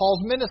time of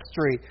Paul's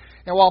ministry.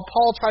 And while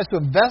Paul tries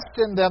to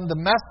invest in them the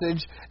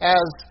message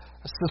as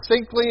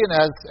succinctly and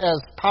as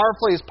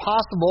powerfully as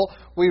possible,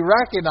 we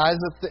recognize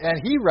that, and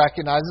he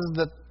recognizes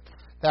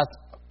that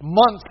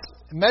months,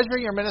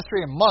 measuring your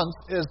ministry in months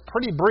is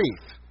pretty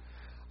brief.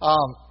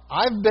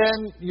 I've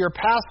been your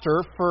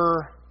pastor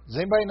for, does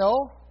anybody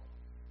know?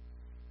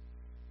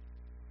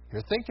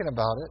 You're thinking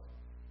about it.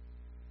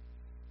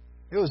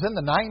 It was in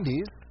the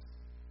 90s.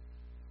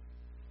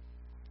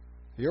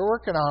 You're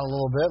working on it a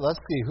little bit. Let's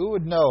see, who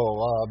would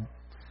know?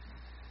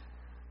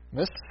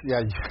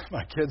 Yeah,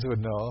 my kids would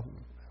know.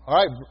 All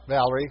right,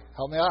 Valerie,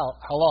 help me out.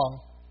 How long?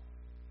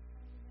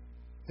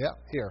 Yeah,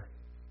 here.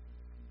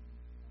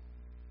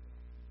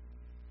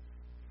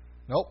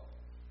 Nope.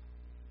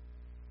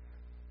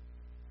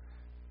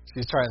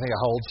 She's trying to think of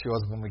how old she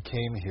was when we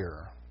came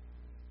here.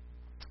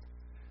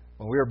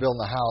 When we were building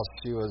the house,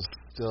 she was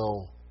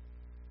still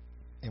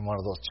in one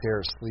of those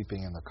chairs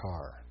sleeping in the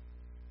car.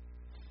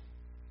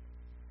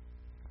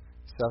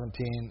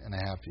 17 and a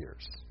half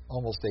years.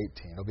 Almost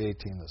 18. It'll be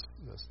 18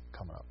 this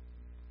coming up.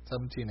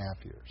 17 and a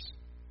half years.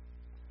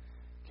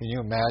 Can you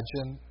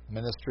imagine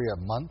ministry of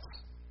months?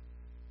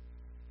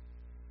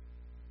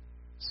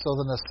 So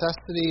the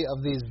necessity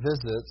of these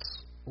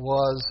visits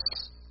was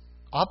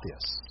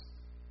obvious.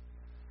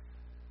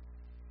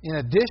 In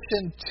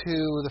addition to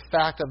the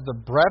fact of the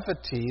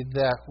brevity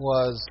that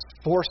was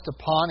forced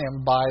upon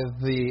him by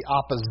the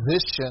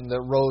opposition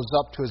that rose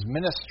up to his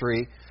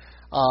ministry,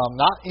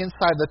 not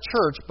inside the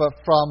church, but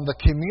from the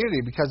community,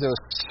 because it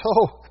was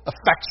so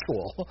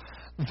effectual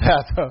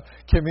that the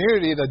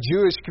community, the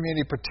Jewish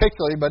community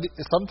particularly, but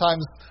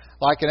sometimes,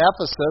 like in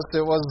Ephesus,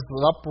 it was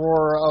an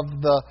uproar of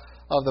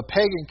the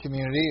pagan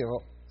community,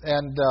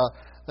 and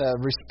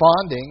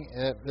responding,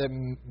 it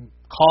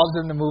caused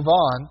them to move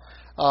on.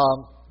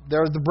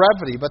 There was the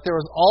brevity, but there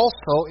was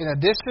also, in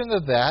addition to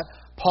that,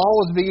 Paul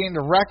was beginning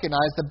to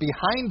recognize that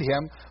behind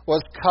him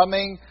was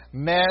coming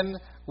men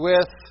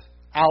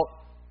without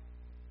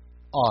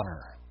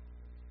honor.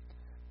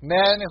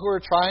 Men who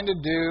were trying to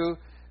do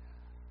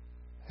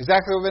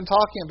exactly what we've been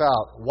talking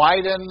about.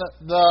 Widen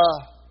the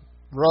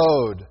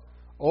road.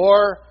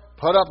 Or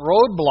put up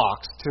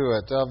roadblocks to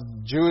it of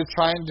Jews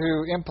trying to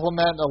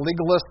implement a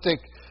legalistic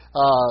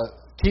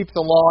keep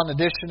the law in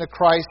addition to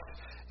Christ.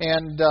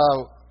 And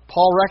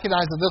Paul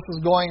recognized that this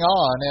was going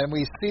on, and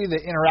we see the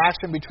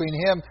interaction between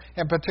him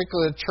and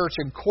particularly the church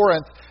in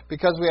Corinth,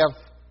 because we have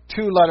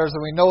 2 letters,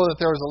 and we know that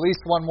there was at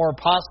least one more,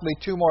 possibly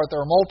 2 more. There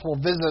were multiple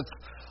visits,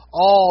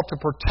 all to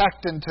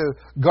protect and to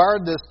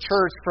guard this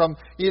church from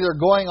either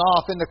going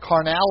off into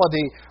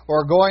carnality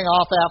or going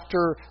off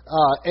after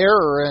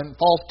error and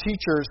false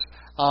teachers,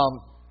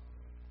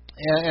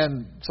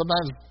 and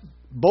sometimes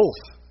both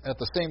at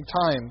the same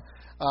time.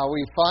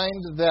 We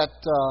find that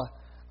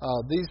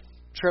these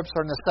trips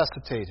are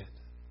necessitated.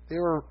 They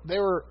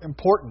were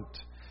important.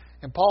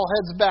 And Paul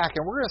heads back,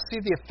 and we're going to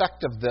see the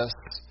effect of this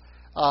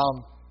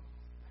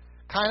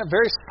kind of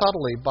very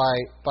subtly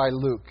by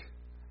Luke,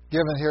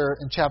 given here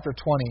in chapter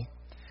 20.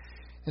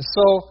 And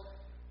so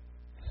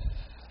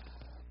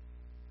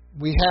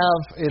we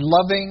have a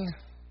loving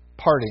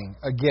parting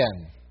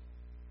again.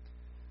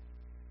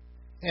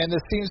 And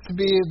this seems to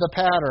be the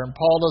pattern.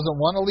 Paul doesn't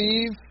want to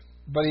leave,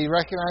 but he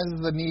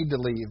recognizes the need to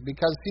leave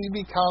because he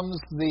becomes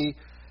the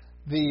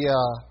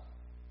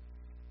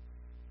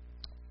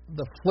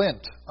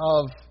flint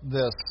of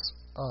this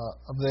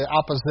of the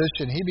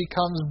opposition. He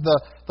becomes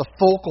the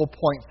focal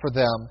point for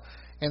them,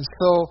 and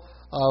so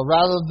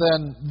rather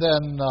than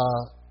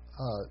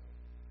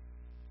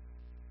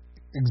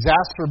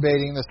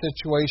exacerbating the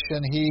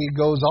situation, he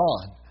goes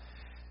on,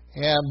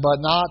 but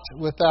not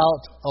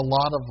without a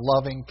lot of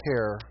loving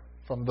care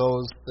from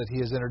those that he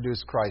has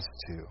introduced Christ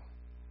to.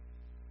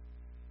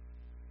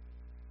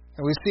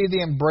 And we see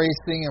the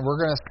embracing, and we're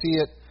going to see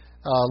it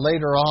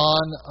later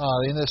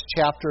on in this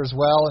chapter as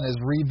well, in his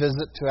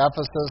revisit to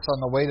Ephesus on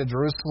the way to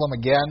Jerusalem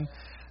again.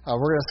 We're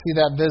going to see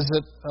that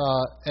visit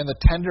and the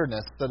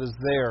tenderness that is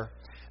there,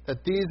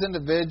 that these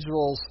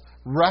individuals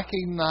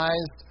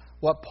recognized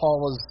what Paul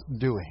was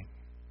doing.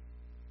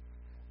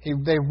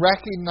 They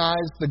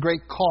recognized the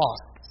great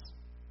costs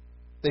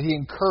that he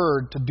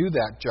incurred to do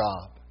that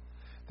job.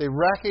 They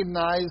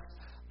recognized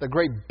the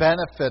great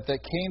benefit that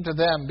came to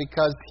them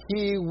because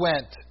he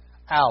went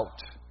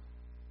out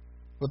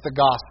with the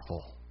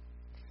gospel.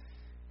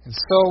 And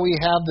so we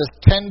have this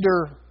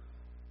tender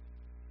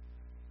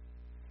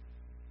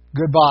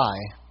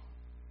goodbye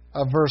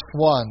of verse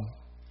 1.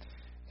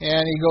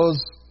 And he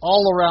goes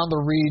all around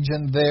the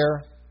region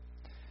there,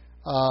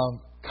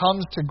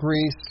 comes to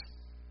Greece,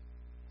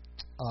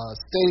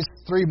 stays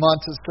 3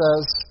 months, it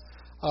says,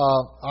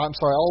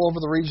 all over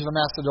the region of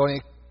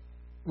Macedonia,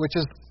 which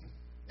is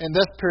in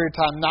this period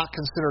of time not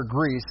considered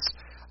Greece.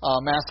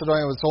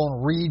 Macedonia was its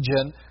own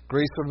region.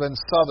 Greece would have been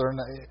southern.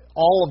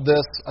 All of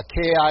this,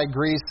 Achaia,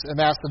 Greece, and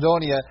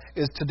Macedonia,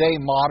 is today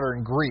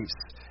modern Greece.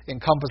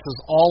 Encompasses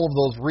all of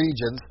those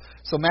regions.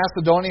 So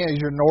Macedonia is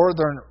your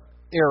northern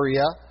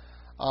area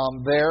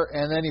there,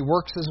 and then he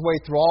works his way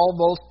through all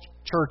those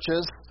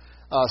churches,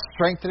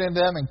 strengthening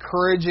them,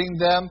 encouraging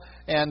them,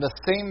 and the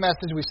same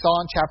message we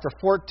saw in chapter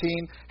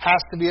 14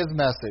 has to be his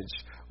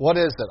message. What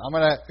is it? I'm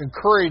going to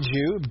encourage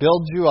you,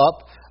 build you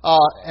up,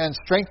 and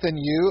strengthen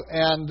you,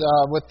 and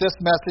with this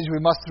message we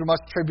must through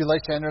much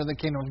tribulation enter the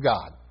kingdom of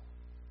God.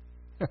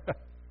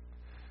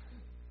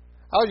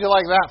 How would you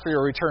like that for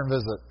your return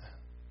visit?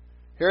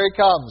 Here he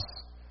comes.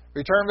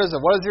 Return visit.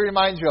 What does he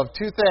remind you of?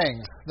 2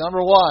 things.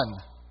 Number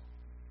 1,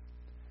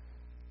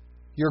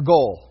 your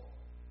goal,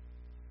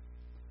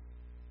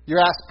 your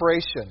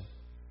aspiration,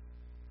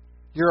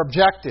 your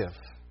objective,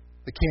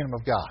 the kingdom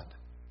of God.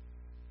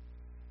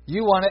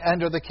 You want to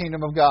enter the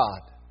kingdom of God.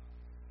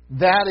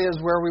 That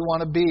is where we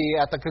want to be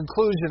at the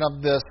conclusion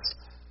of this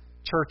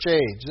church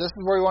age. This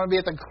is where we want to be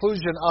at the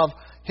conclusion of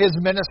his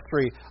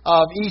ministry,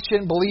 of each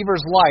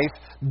believer's life.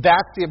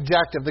 That's the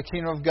objective, the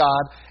kingdom of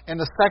God. And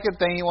the second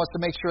thing he wants to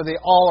make sure they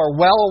all are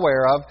well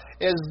aware of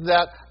is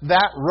that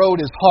road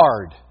is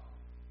hard.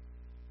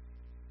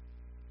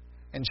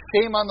 And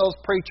shame on those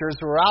preachers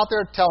who are out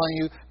there telling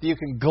you that you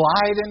can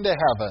glide into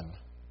heaven.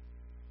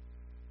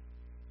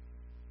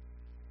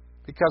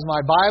 Because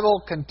my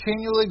Bible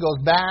continually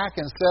goes back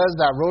and says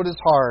that road is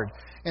hard.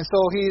 And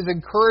so he's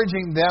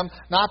encouraging them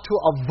not to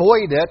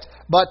avoid it,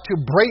 but to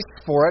brace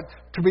for it,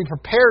 to be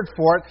prepared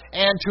for it,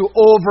 and to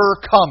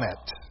overcome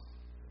it.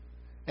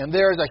 And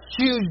there is a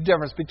huge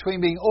difference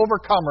between being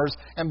overcomers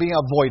and being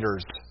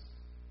avoiders.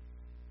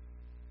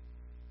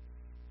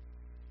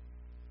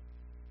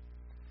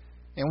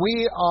 And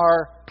we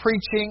are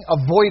preaching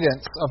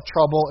avoidance of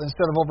trouble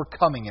instead of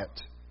overcoming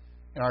it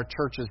in our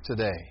churches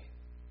today.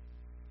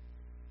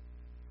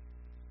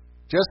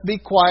 Just be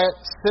quiet,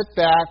 sit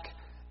back,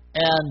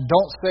 and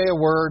don't say a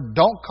word.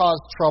 Don't cause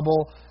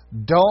trouble.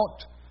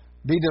 Don't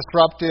be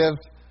disruptive.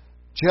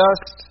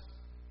 Just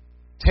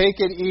take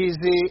it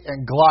easy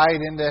and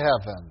glide into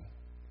heaven.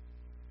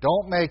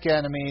 Don't make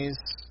enemies.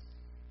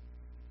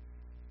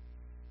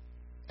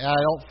 And I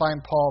don't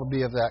find Paul to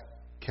be of that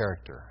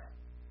character.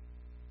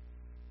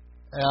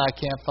 And I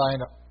can't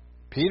find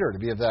Peter to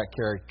be of that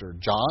character.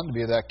 John to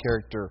be of that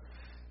character.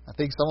 I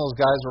think some of those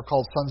guys were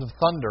called sons of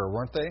thunder,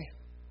 weren't they?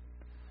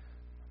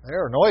 They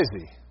were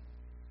noisy.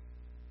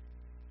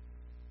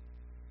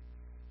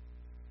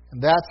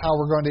 And that's how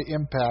we're going to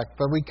impact.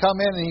 But we come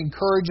in and He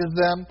encourages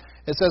them.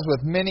 It says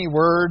with many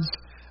words.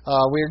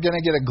 We're going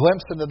to get a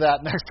glimpse into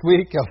that next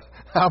week of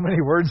how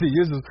many words He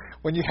uses.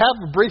 When you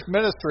have a brief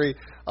ministry,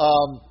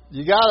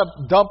 you got to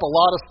dump a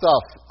lot of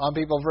stuff on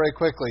people very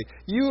quickly.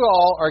 You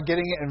all are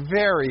getting it in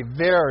very,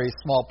 very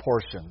small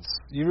portions.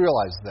 You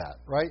realize that,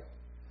 right?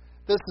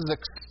 This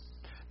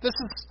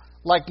is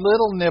like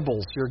little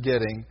nibbles you're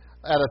getting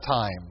at a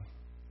time.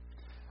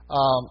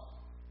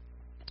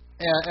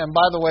 And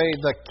by the way,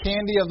 the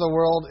candy of the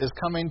world is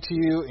coming to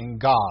you in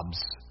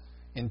gobs,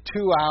 in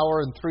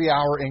 2-hour and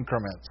 3-hour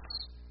increments.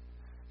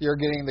 You're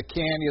getting the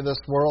candy of this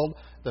world,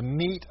 the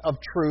meat of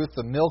truth,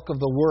 the milk of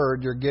the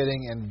Word, you're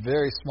getting in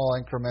very small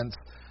increments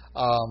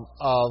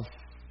of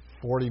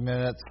 40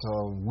 minutes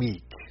a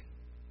week.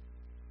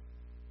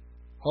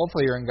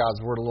 Hopefully you're in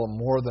God's Word a little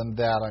more than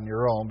that on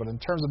your own, but in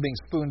terms of being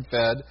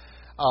spoon-fed,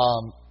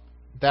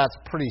 that's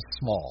pretty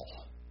small.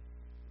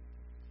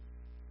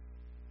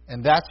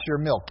 And that's your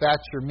milk,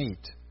 that's your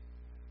meat.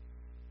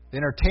 The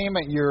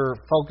entertainment you're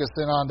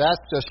focusing on,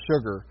 that's just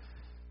sugar.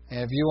 And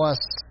if you want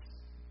to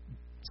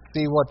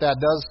see what that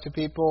does to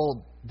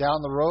people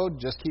down the road,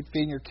 just keep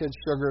feeding your kids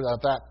sugar of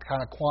that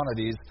kind of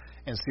quantities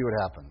and see what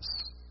happens.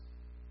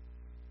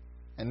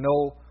 And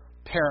no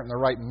parent in their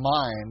right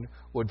mind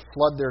would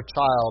flood their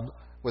child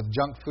with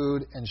junk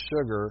food and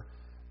sugar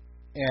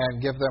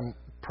and give them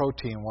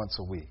protein once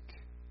a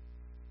week.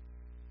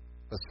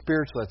 But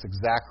spiritually, that's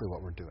exactly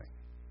what we're doing.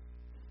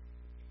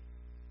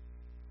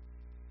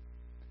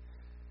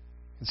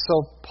 And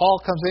so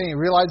Paul comes in and he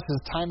realizes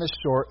his time is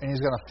short and he's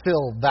going to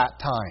fill that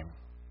time.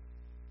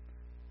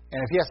 And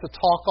if he has to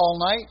talk all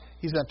night,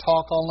 he's going to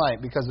talk all night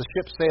because the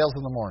ship sails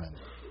in the morning.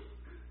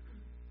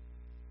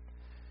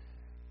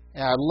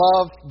 And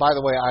by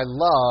the way, I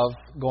love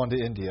going to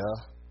India.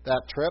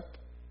 That trip,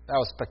 that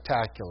was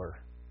spectacular.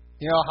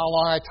 You know how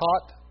long I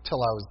taught?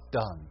 Till I was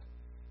done.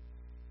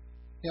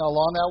 You know how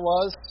long that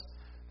was?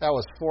 That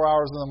was 4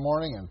 hours in the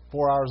morning and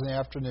 4 hours in the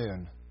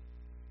afternoon.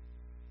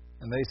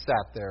 And they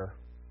sat there,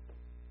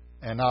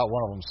 and not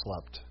one of them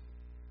slept.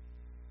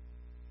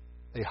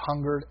 They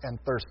hungered and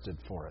thirsted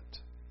for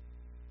it.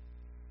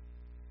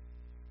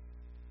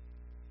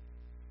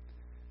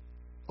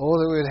 Oh,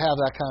 that we would have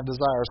that kind of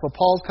desire. So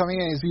Paul's coming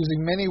in. He's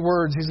using many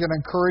words. He's going to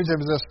encourage them.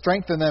 He's going to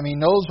strengthen them. He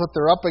knows what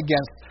they're up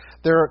against.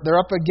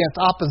 They're up against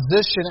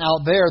opposition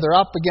out there. They're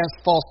up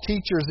against false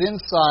teachers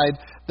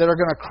inside that are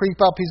going to creep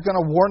up. He's going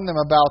to warn them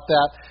about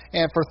that.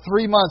 And for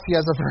 3 months, he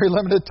has a very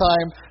limited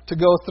time to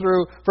go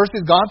through. First,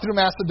 he's gone through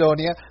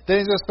Macedonia.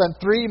 Then he's going to spend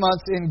 3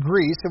 months in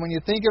Greece. And when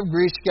you think of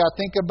Greece, you got to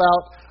think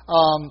about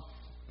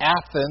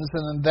Athens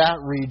and in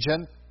that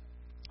region.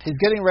 He's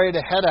getting ready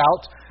to head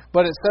out.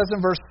 But it says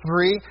in verse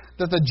 3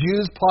 that the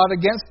Jews plot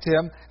against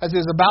him as he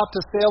was about to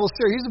sail to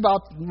Syria. He's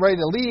about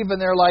ready to leave, and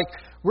they're like,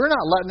 we're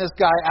not letting this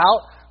guy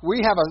out.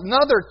 We have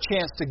another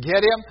chance to get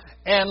him,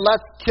 and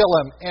let's kill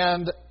him.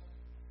 And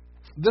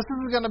this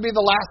is going to be the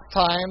last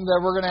time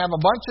that we're going to have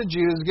a bunch of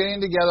Jews getting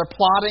together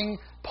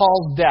plotting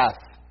Paul's death.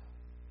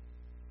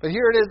 But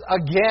here it is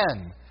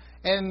again.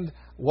 And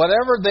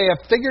whatever, they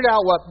have figured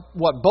out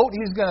what boat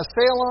he's going to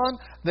sail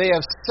on. They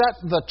have set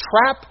the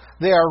trap.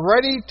 They are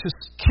ready to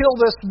kill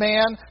this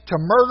man, to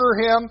murder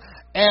him,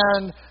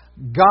 and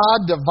God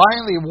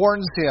divinely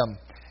warns him.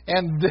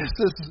 And this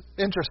is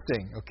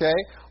interesting, okay?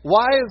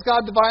 Why has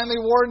God divinely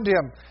warned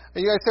him?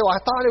 You guys say, well,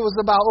 I thought it was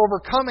about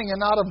overcoming and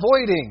not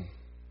avoiding.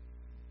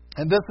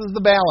 And this is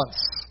the balance.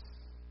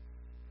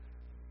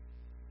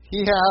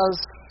 He has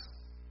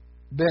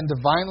been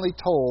divinely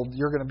told,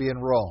 you're going to be in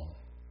Rome.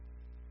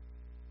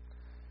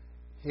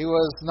 He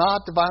was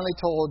not divinely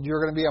told, you're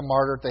going to be a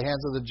martyr at the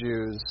hands of the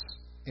Jews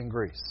in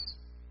Greece.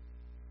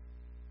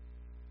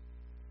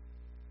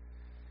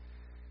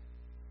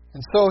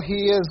 And so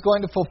he is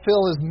going to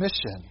fulfill his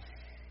mission.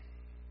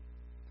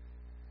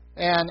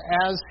 And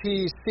as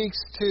he seeks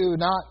to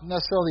not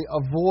necessarily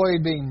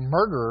avoid being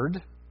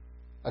murdered,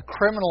 a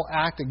criminal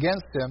act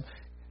against him,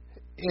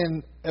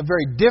 in a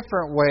very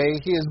different way,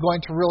 he is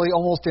going to really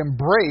almost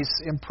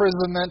embrace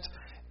imprisonment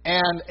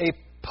and a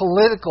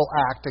political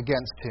act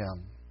against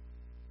him.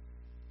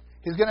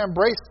 He's going to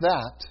embrace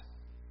that.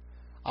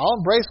 I'll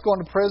embrace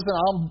going to prison.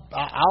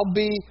 I'll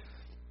be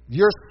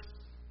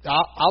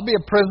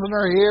a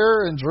prisoner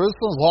here in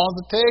Jerusalem as long as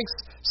it takes,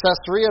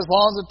 Caesarea as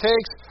long as it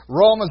takes,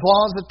 Rome as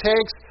long as it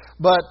takes.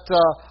 But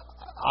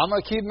I'm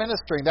going to keep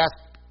ministering. That's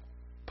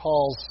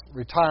Paul's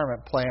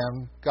retirement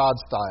plan, God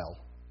style.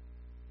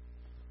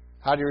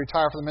 How do you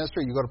retire from the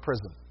ministry? You go to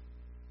prison.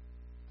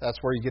 That's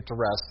where you get to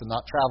rest and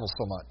not travel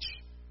so much.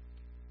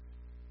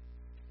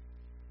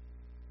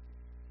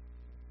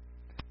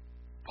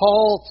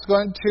 Paul's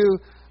going to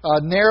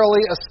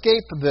narrowly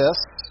escape this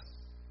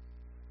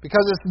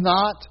because it's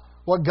not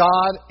what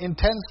God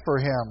intends for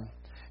him.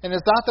 And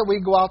it's not that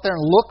we go out there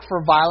and look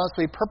for violence,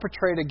 we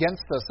perpetrate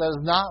against us. That is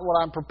not what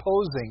I'm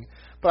proposing.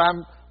 But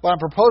what I'm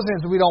proposing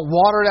is we don't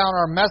water down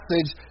our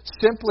message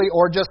simply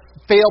or just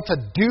fail to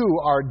do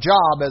our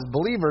job as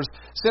believers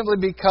simply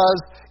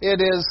because it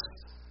is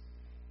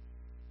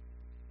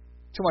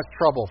too much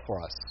trouble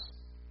for us.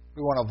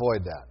 We want to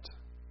avoid that.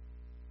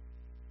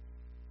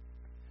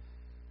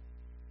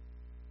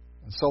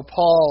 So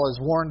Paul is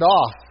warned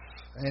off,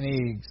 and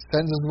he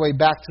sends his way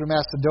back to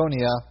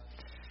Macedonia,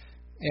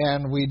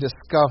 and we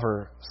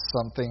discover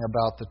something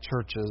about the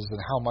churches and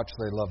how much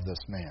they love this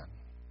man.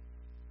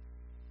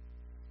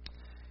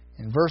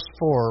 In verse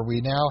 4,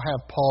 we now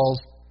have Paul's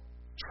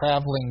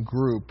traveling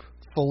group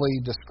fully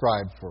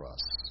described for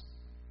us.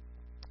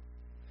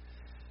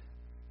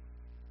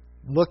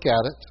 Look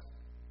at it.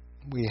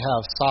 We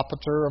have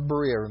Sopater of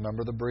Berea.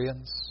 Remember the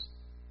Bereans?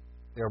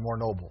 They are more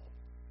noble.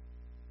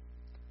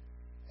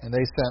 And they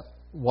sent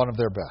one of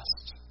their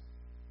best.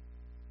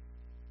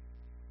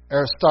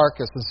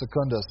 Aristarchus and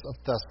Secundus of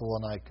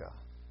Thessalonica.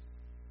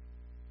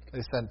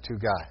 They sent two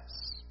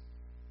guys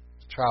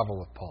to travel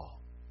with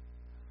Paul.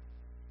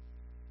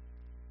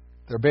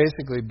 They're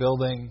basically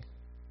building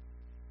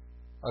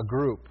a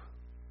group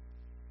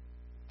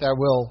that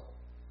will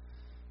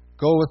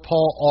go with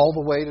Paul all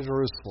the way to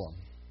Jerusalem.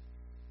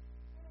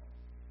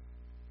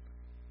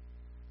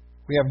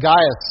 We have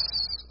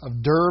Gaius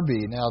of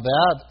Derbe. Now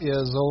that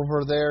is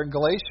over there in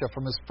Galatia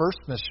from his first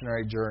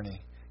missionary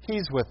journey.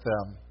 He's with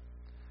them.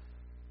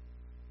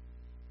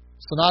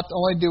 So not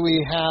only do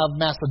we have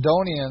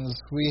Macedonians,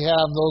 we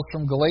have those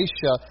from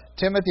Galatia.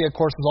 Timothy, of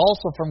course, is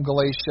also from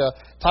Galatia.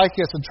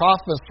 Tychicus and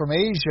Trophimus from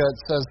Asia, it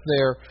says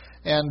there.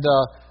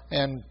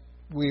 And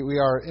we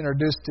are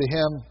introduced to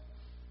him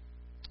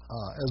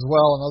as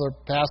well in other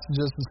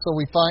passages. And so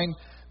we find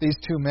these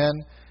two men.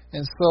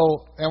 And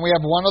we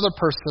have one other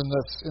person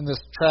that's in this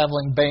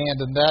traveling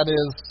band, and that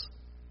is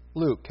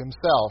Luke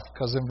himself.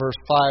 Because in verse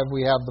 5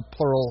 we have the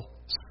plural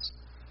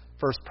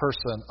first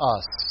person,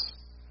 us,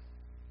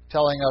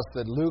 telling us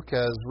that Luke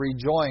has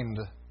rejoined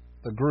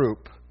the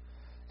group.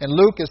 And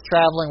Luke is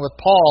traveling with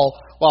Paul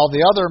while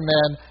the other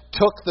men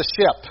took the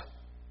ship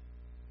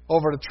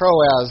over to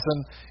Troas.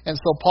 And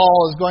so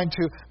Paul is going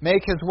to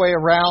make his way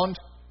around.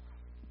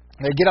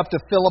 They get up to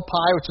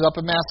Philippi, which is up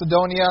in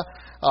Macedonia.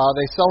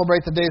 They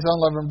celebrate the days of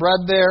unleavened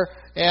bread there.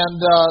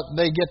 And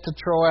they get to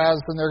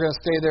Troas, and they're going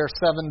to stay there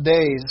 7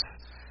 days.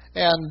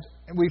 And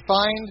we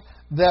find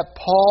that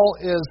Paul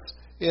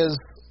is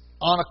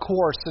on a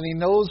course, and he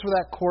knows where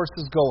that course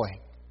is going.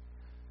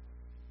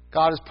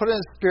 God has put in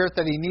his spirit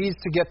that he needs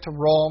to get to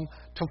Rome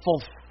to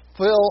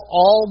fulfill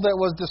all that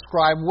was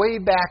described way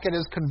back at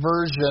his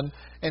conversion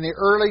in the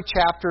early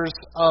chapters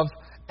of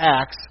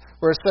Acts,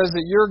 where it says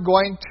that you're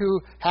going to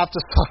have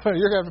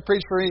to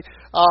preach for me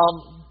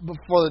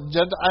before the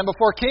Gentiles and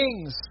before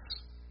kings.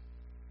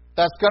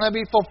 That's going to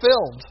be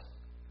fulfilled.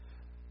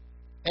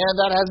 And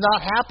that has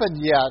not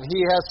happened yet.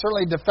 He has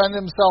certainly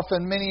defended himself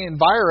in many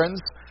environs,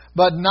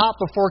 but not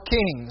before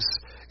kings.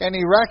 And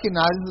he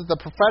recognizes that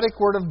the prophetic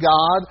word of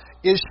God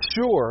is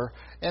sure,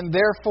 and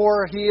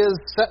therefore he has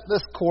set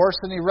this course,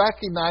 and he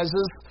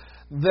recognizes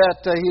that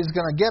he's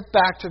going to get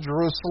back to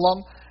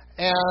Jerusalem,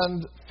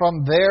 and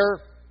from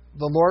there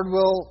the Lord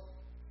will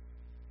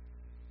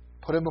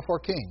put him before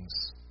kings.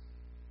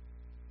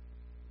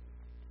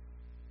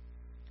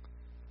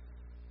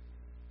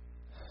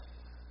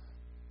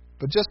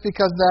 But just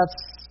because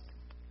that's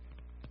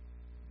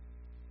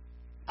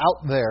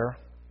out there,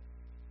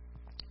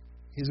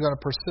 he's going to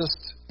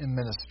persist in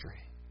ministry.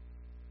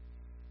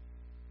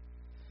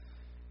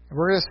 And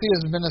we're going to see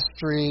his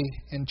ministry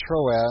in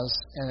Troas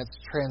and its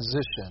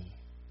transition.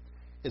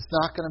 It's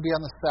not going to be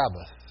on the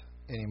Sabbath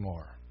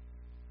anymore.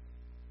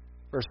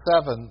 Verse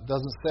 7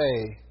 doesn't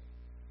say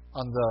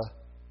on the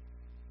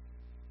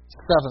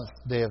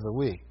seventh day of the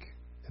week.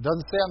 It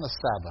doesn't say on the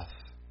Sabbath.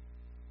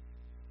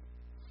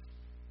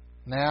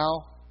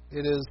 Now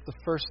it is the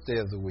first day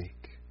of the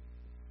week.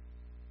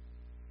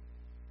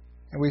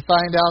 And we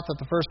find out that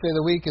the first day of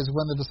the week is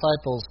when the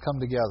disciples come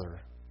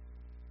together.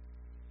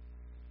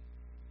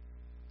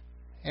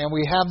 And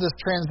we have this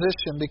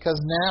transition because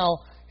now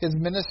his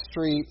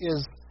ministry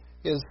is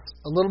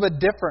a little bit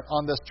different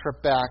on this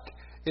trip back.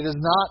 It is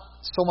not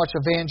so much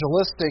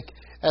evangelistic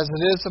as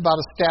it is about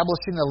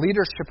establishing the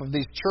leadership of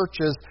these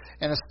churches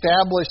and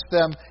establish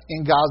them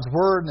in God's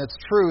Word and its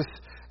truth.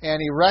 And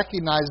he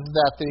recognizes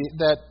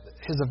that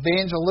his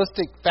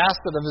evangelistic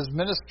facet of his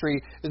ministry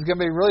is going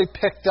to be really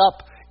picked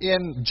up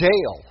in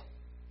jail,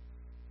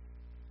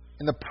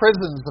 in the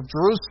prisons of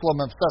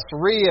Jerusalem and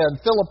Caesarea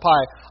and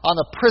Philippi, on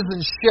the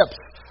prison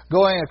ships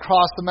going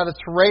across the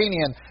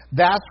Mediterranean.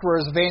 That's where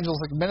his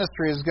evangelistic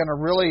ministry is going to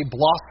really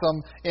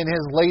blossom in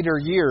his later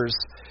years.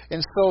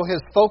 And so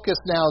his focus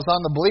now is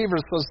on the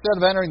believers. So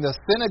instead of entering the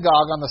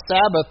synagogue on the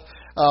Sabbath,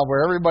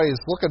 where everybody's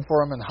looking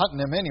for him and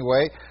hunting him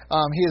anyway,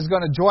 he is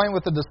going to join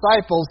with the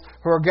disciples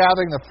who are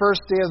gathering the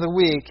first day of the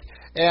week.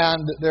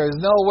 And there is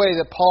no way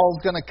that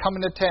Paul's going to come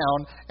into town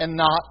and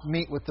not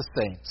meet with the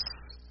saints.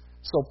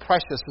 So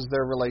precious is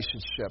their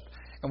relationship.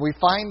 And we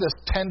find this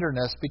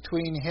tenderness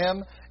between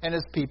him and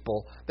his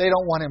people. They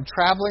don't want him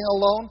traveling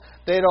alone.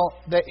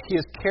 He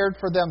has cared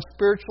for them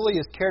spiritually. He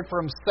has cared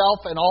for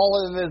himself and all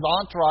of his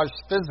entourage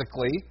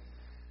physically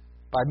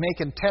by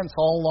making tents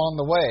all along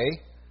the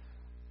way.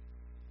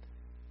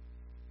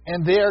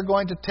 And they are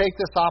going to take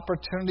this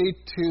opportunity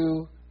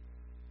to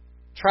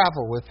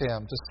travel with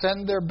him, to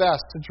send their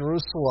best to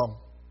Jerusalem,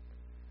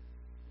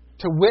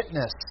 to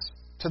witness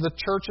to the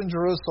church in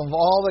Jerusalem of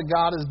all that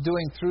God is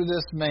doing through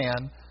this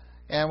man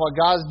and what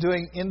God is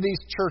doing in these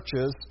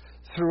churches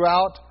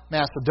throughout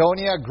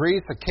Macedonia,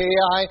 Greece,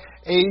 Achaia,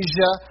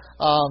 Asia,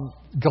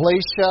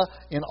 Galatia,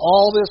 in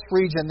all this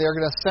region. They're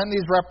going to send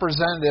these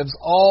representatives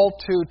all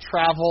to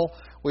travel.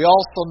 We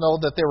also know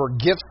that there were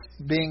gifts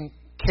being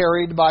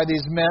carried by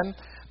these men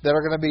that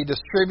are going to be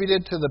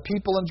distributed to the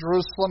people in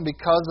Jerusalem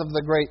because of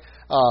the great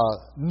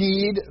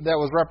need that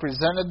was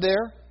represented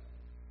there.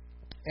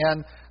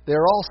 And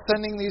they're all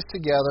sending these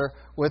together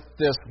with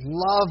this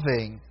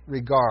loving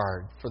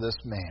regard for this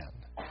man.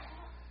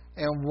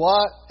 And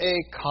what a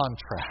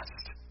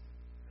contrast.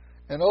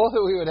 And oh,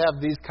 that we would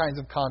have these kinds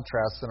of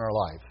contrasts in our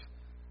life.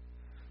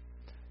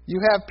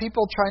 You have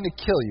people trying to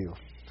kill you.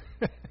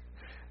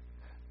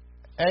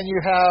 And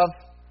you have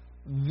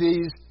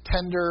these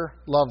tender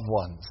loved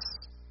ones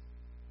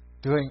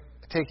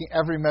taking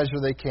every measure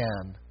they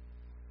can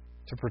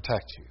to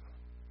protect you.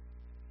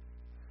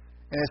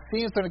 And it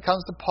seems when it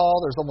comes to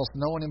Paul, there's almost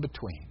no one in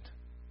between.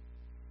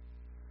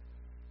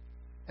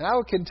 And I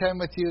would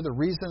contend with you the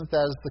reason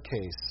that is the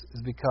case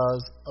is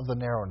because of the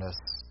narrowness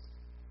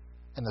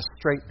and the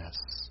straightness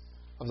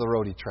of the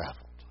road he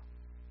traveled.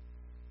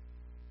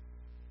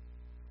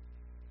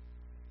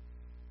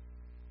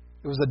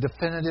 It was a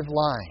definitive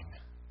line.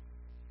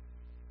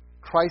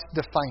 Christ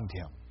defined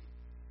him,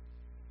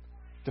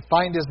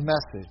 defined his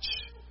message.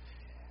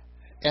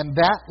 And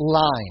that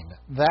line,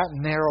 that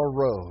narrow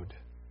road,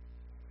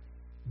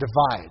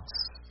 divides.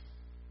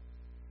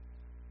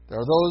 There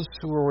are those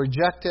who will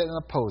reject it and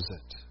oppose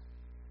it.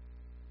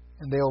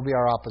 And they will be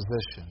our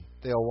opposition.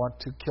 They'll want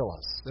to kill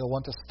us. They'll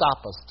want to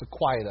stop us, to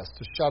quiet us,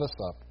 to shut us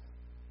up,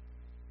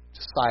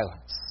 to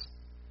silence.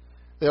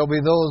 There will be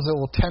those that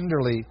will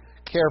tenderly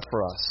care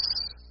for us.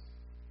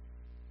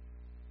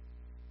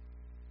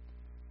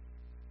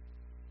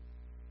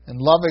 And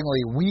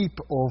lovingly weep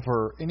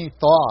over any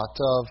thought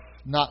of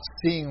not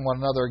seeing one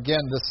another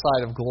again this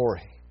side of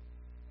glory.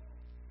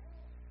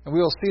 And we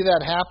will see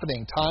that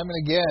happening time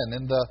and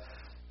again in the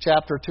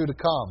chapter 2 to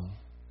come,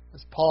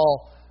 as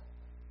Paul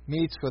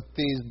meets with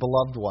these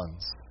beloved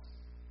ones.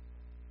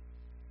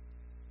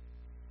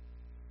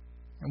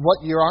 And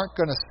what you aren't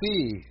going to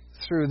see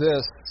through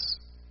this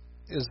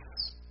is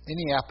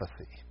any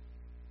apathy.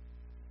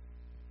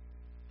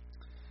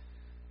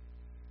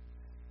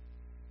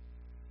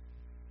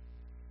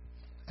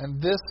 And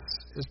this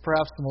is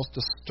perhaps the most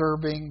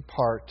disturbing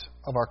part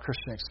of our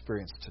Christian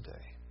experience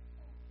today.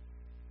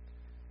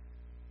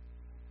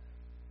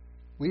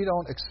 We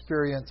don't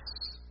experience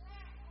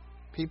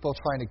people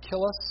trying to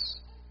kill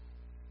us,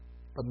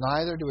 but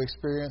neither do we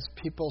experience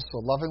people so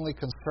lovingly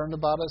concerned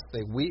about us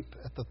they weep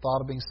at the thought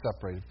of being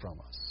separated from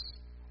us.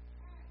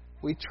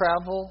 We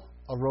travel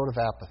a road of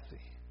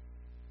apathy.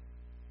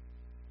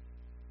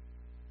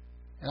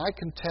 And I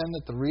contend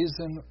that the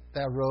reason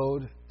that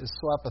road is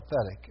so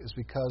apathetic is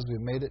because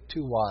we've made it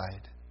too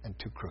wide and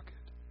too crooked.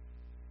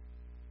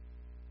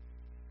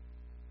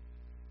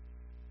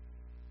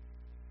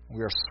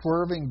 We are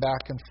swerving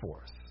back and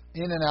forth,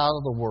 in and out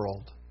of the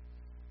world.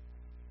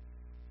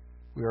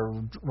 We are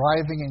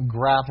driving in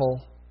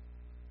gravel,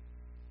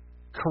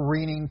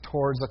 careening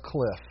towards a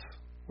cliff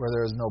where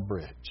there is no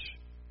bridge.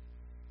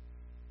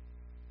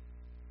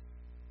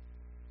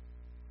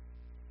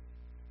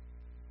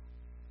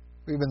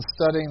 We've been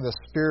studying the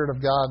Spirit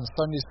of God in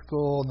Sunday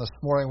school, and this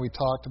morning we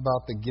talked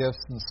about the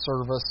gifts and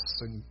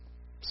service and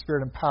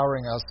Spirit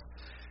empowering us.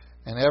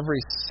 And every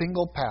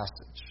single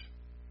passage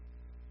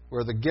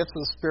where the gifts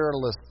of the Spirit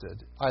are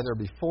listed, either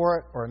before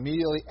it or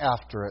immediately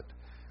after it,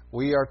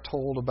 we are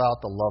told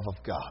about the love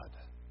of God.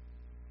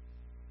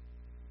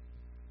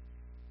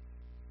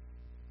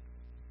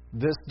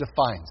 This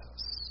defines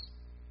us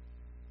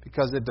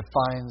because it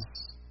defines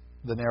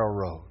the narrow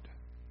road,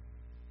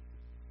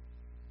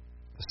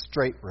 the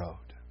straight road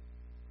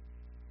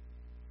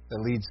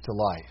that leads to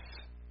life.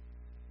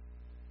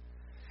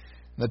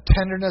 The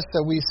tenderness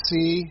that we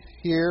see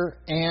here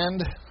and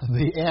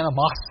the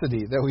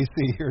animosity that we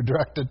see here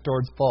directed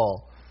towards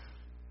Paul.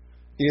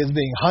 He is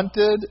being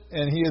hunted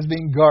and he is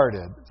being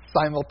guarded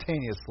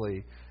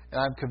simultaneously.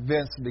 And I'm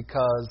convinced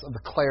because of the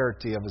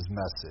clarity of his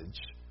message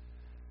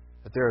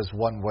that there is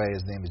one way.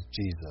 His name is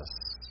Jesus.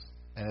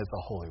 And it's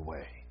a holy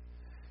way.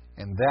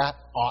 And that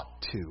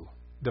ought to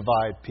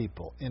divide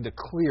people into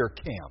clear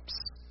camps.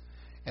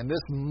 And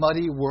this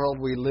muddy world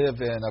we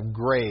live in of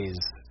grays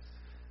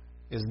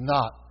is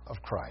not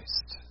of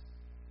Christ.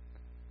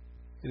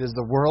 It is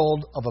the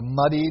world of a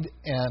muddied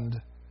and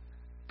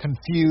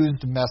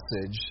confused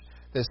message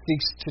that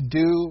seeks to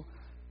do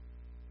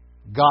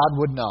God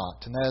would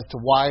not, and that is to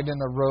widen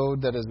a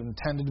road that is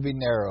intended to be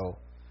narrow,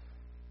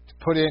 to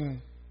put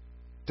in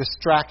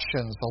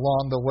distractions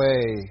along the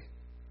way,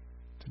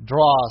 to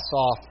draw us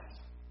off,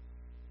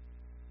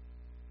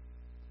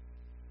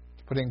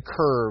 to put in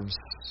curves,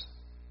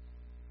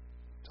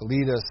 to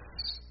lead us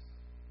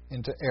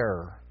into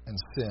error and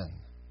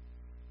sin.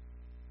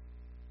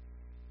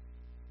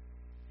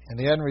 And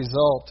the end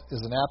result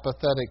is an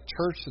apathetic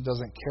church that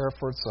doesn't care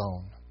for its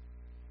own.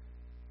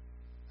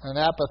 An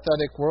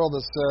apathetic world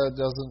that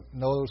doesn't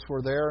know if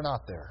we're there or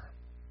not there.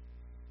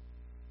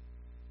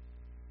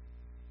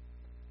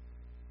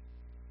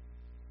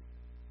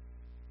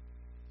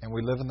 And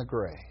we live in the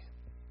gray.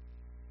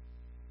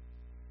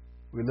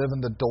 We live in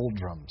the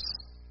doldrums.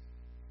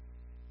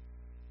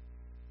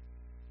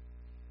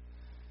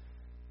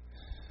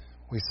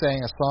 We sang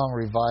a song,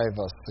 Revive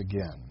Us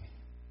Again.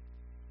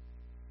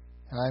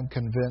 And I'm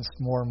convinced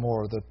more and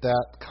more that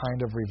that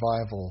kind of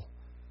revival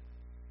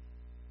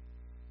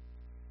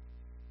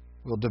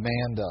will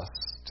demand us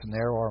to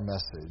narrow our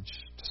message,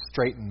 to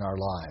straighten our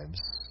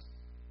lives,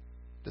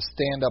 to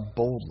stand up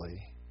boldly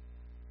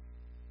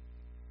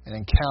and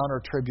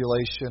encounter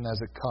tribulation as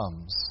it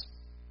comes,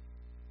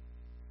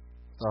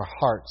 with our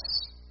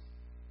hearts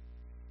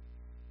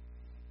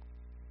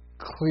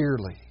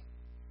clearly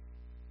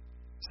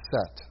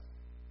set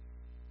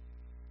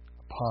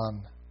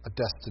upon a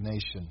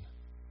destination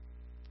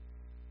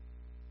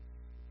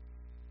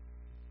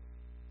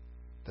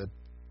that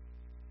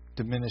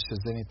diminishes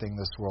anything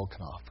this world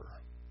can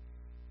offer.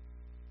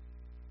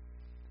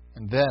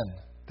 And then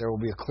there will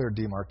be a clear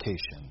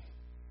demarcation.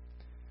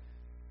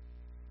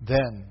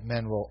 Then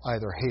men will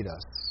either hate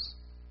us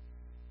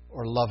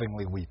or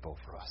lovingly weep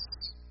over us.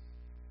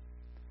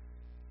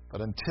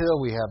 But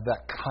until we have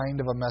that kind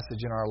of a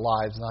message in our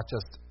lives, not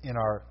just in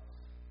our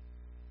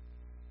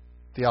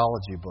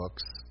theology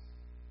books,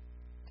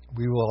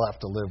 we will have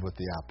to live with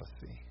the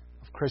apathy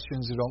of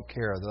Christians who don't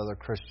care that other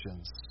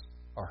Christians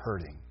are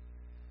hurting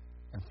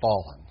and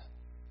fallen.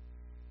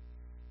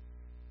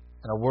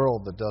 In a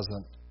world that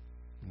doesn't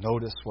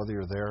notice whether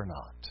you're there or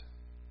not,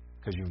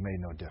 because you've made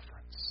no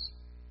difference.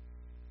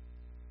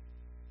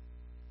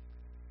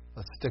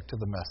 Let's stick to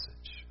the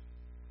message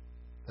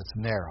that's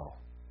narrow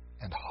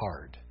and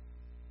hard,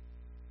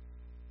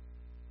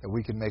 that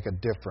we can make a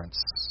difference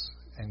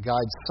and guide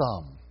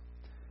some,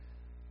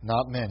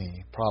 not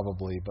many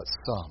probably, but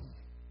some,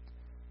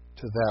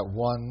 to that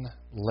one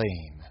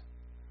lane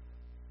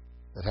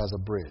that has a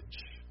bridge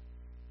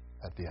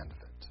at the end of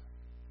it.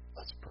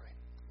 Let's pray.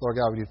 Lord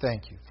God, we do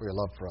thank you for your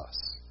love for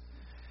us.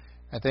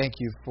 I thank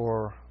you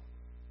for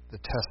the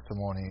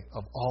testimony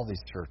of all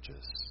these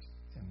churches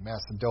in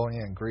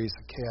Macedonia and Greece,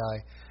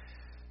 Achaia,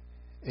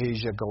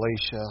 Asia,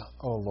 Galatia.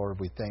 Oh Lord,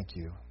 we thank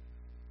you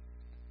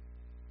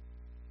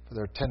for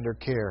their tender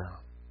care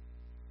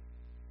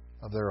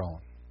of their own.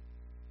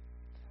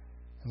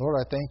 And Lord,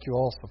 I thank you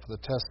also for the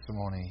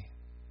testimony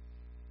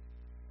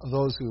of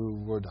those who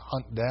would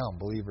hunt down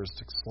believers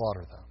to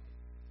slaughter them.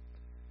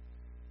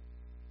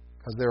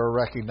 Because they were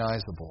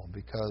recognizable.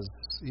 Because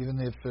even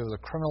if it was a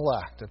criminal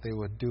act, that they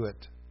would do it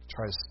to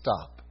try to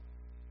stop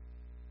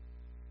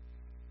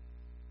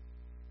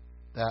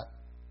that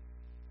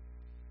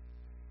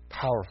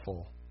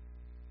powerful,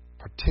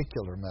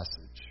 particular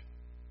message.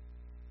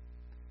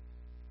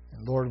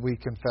 And Lord, we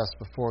confess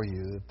before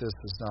you that this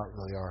is not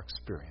really our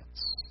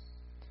experience.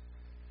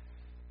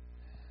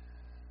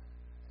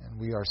 And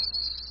we are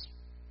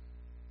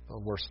the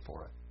worse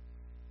for it.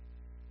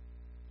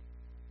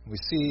 We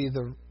see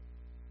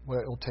what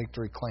it will take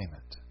to reclaim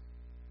it.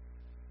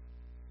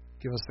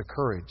 Give us the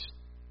courage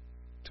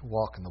to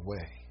walk in the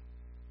way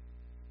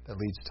that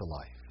leads to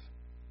life.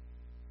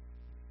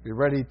 Be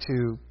ready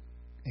to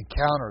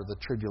encounter the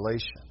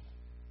tribulation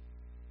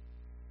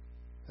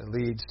that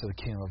leads to the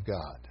kingdom of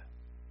God.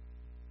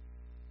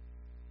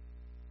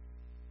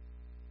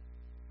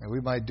 And we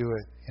might do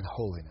it in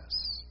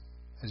holiness,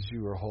 as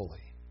you are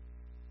holy.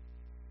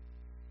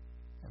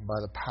 And by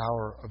the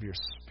power of your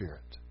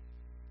Spirit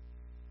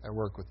at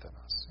work within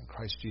us. In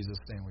Christ Jesus'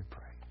 name we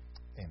pray.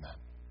 Amen.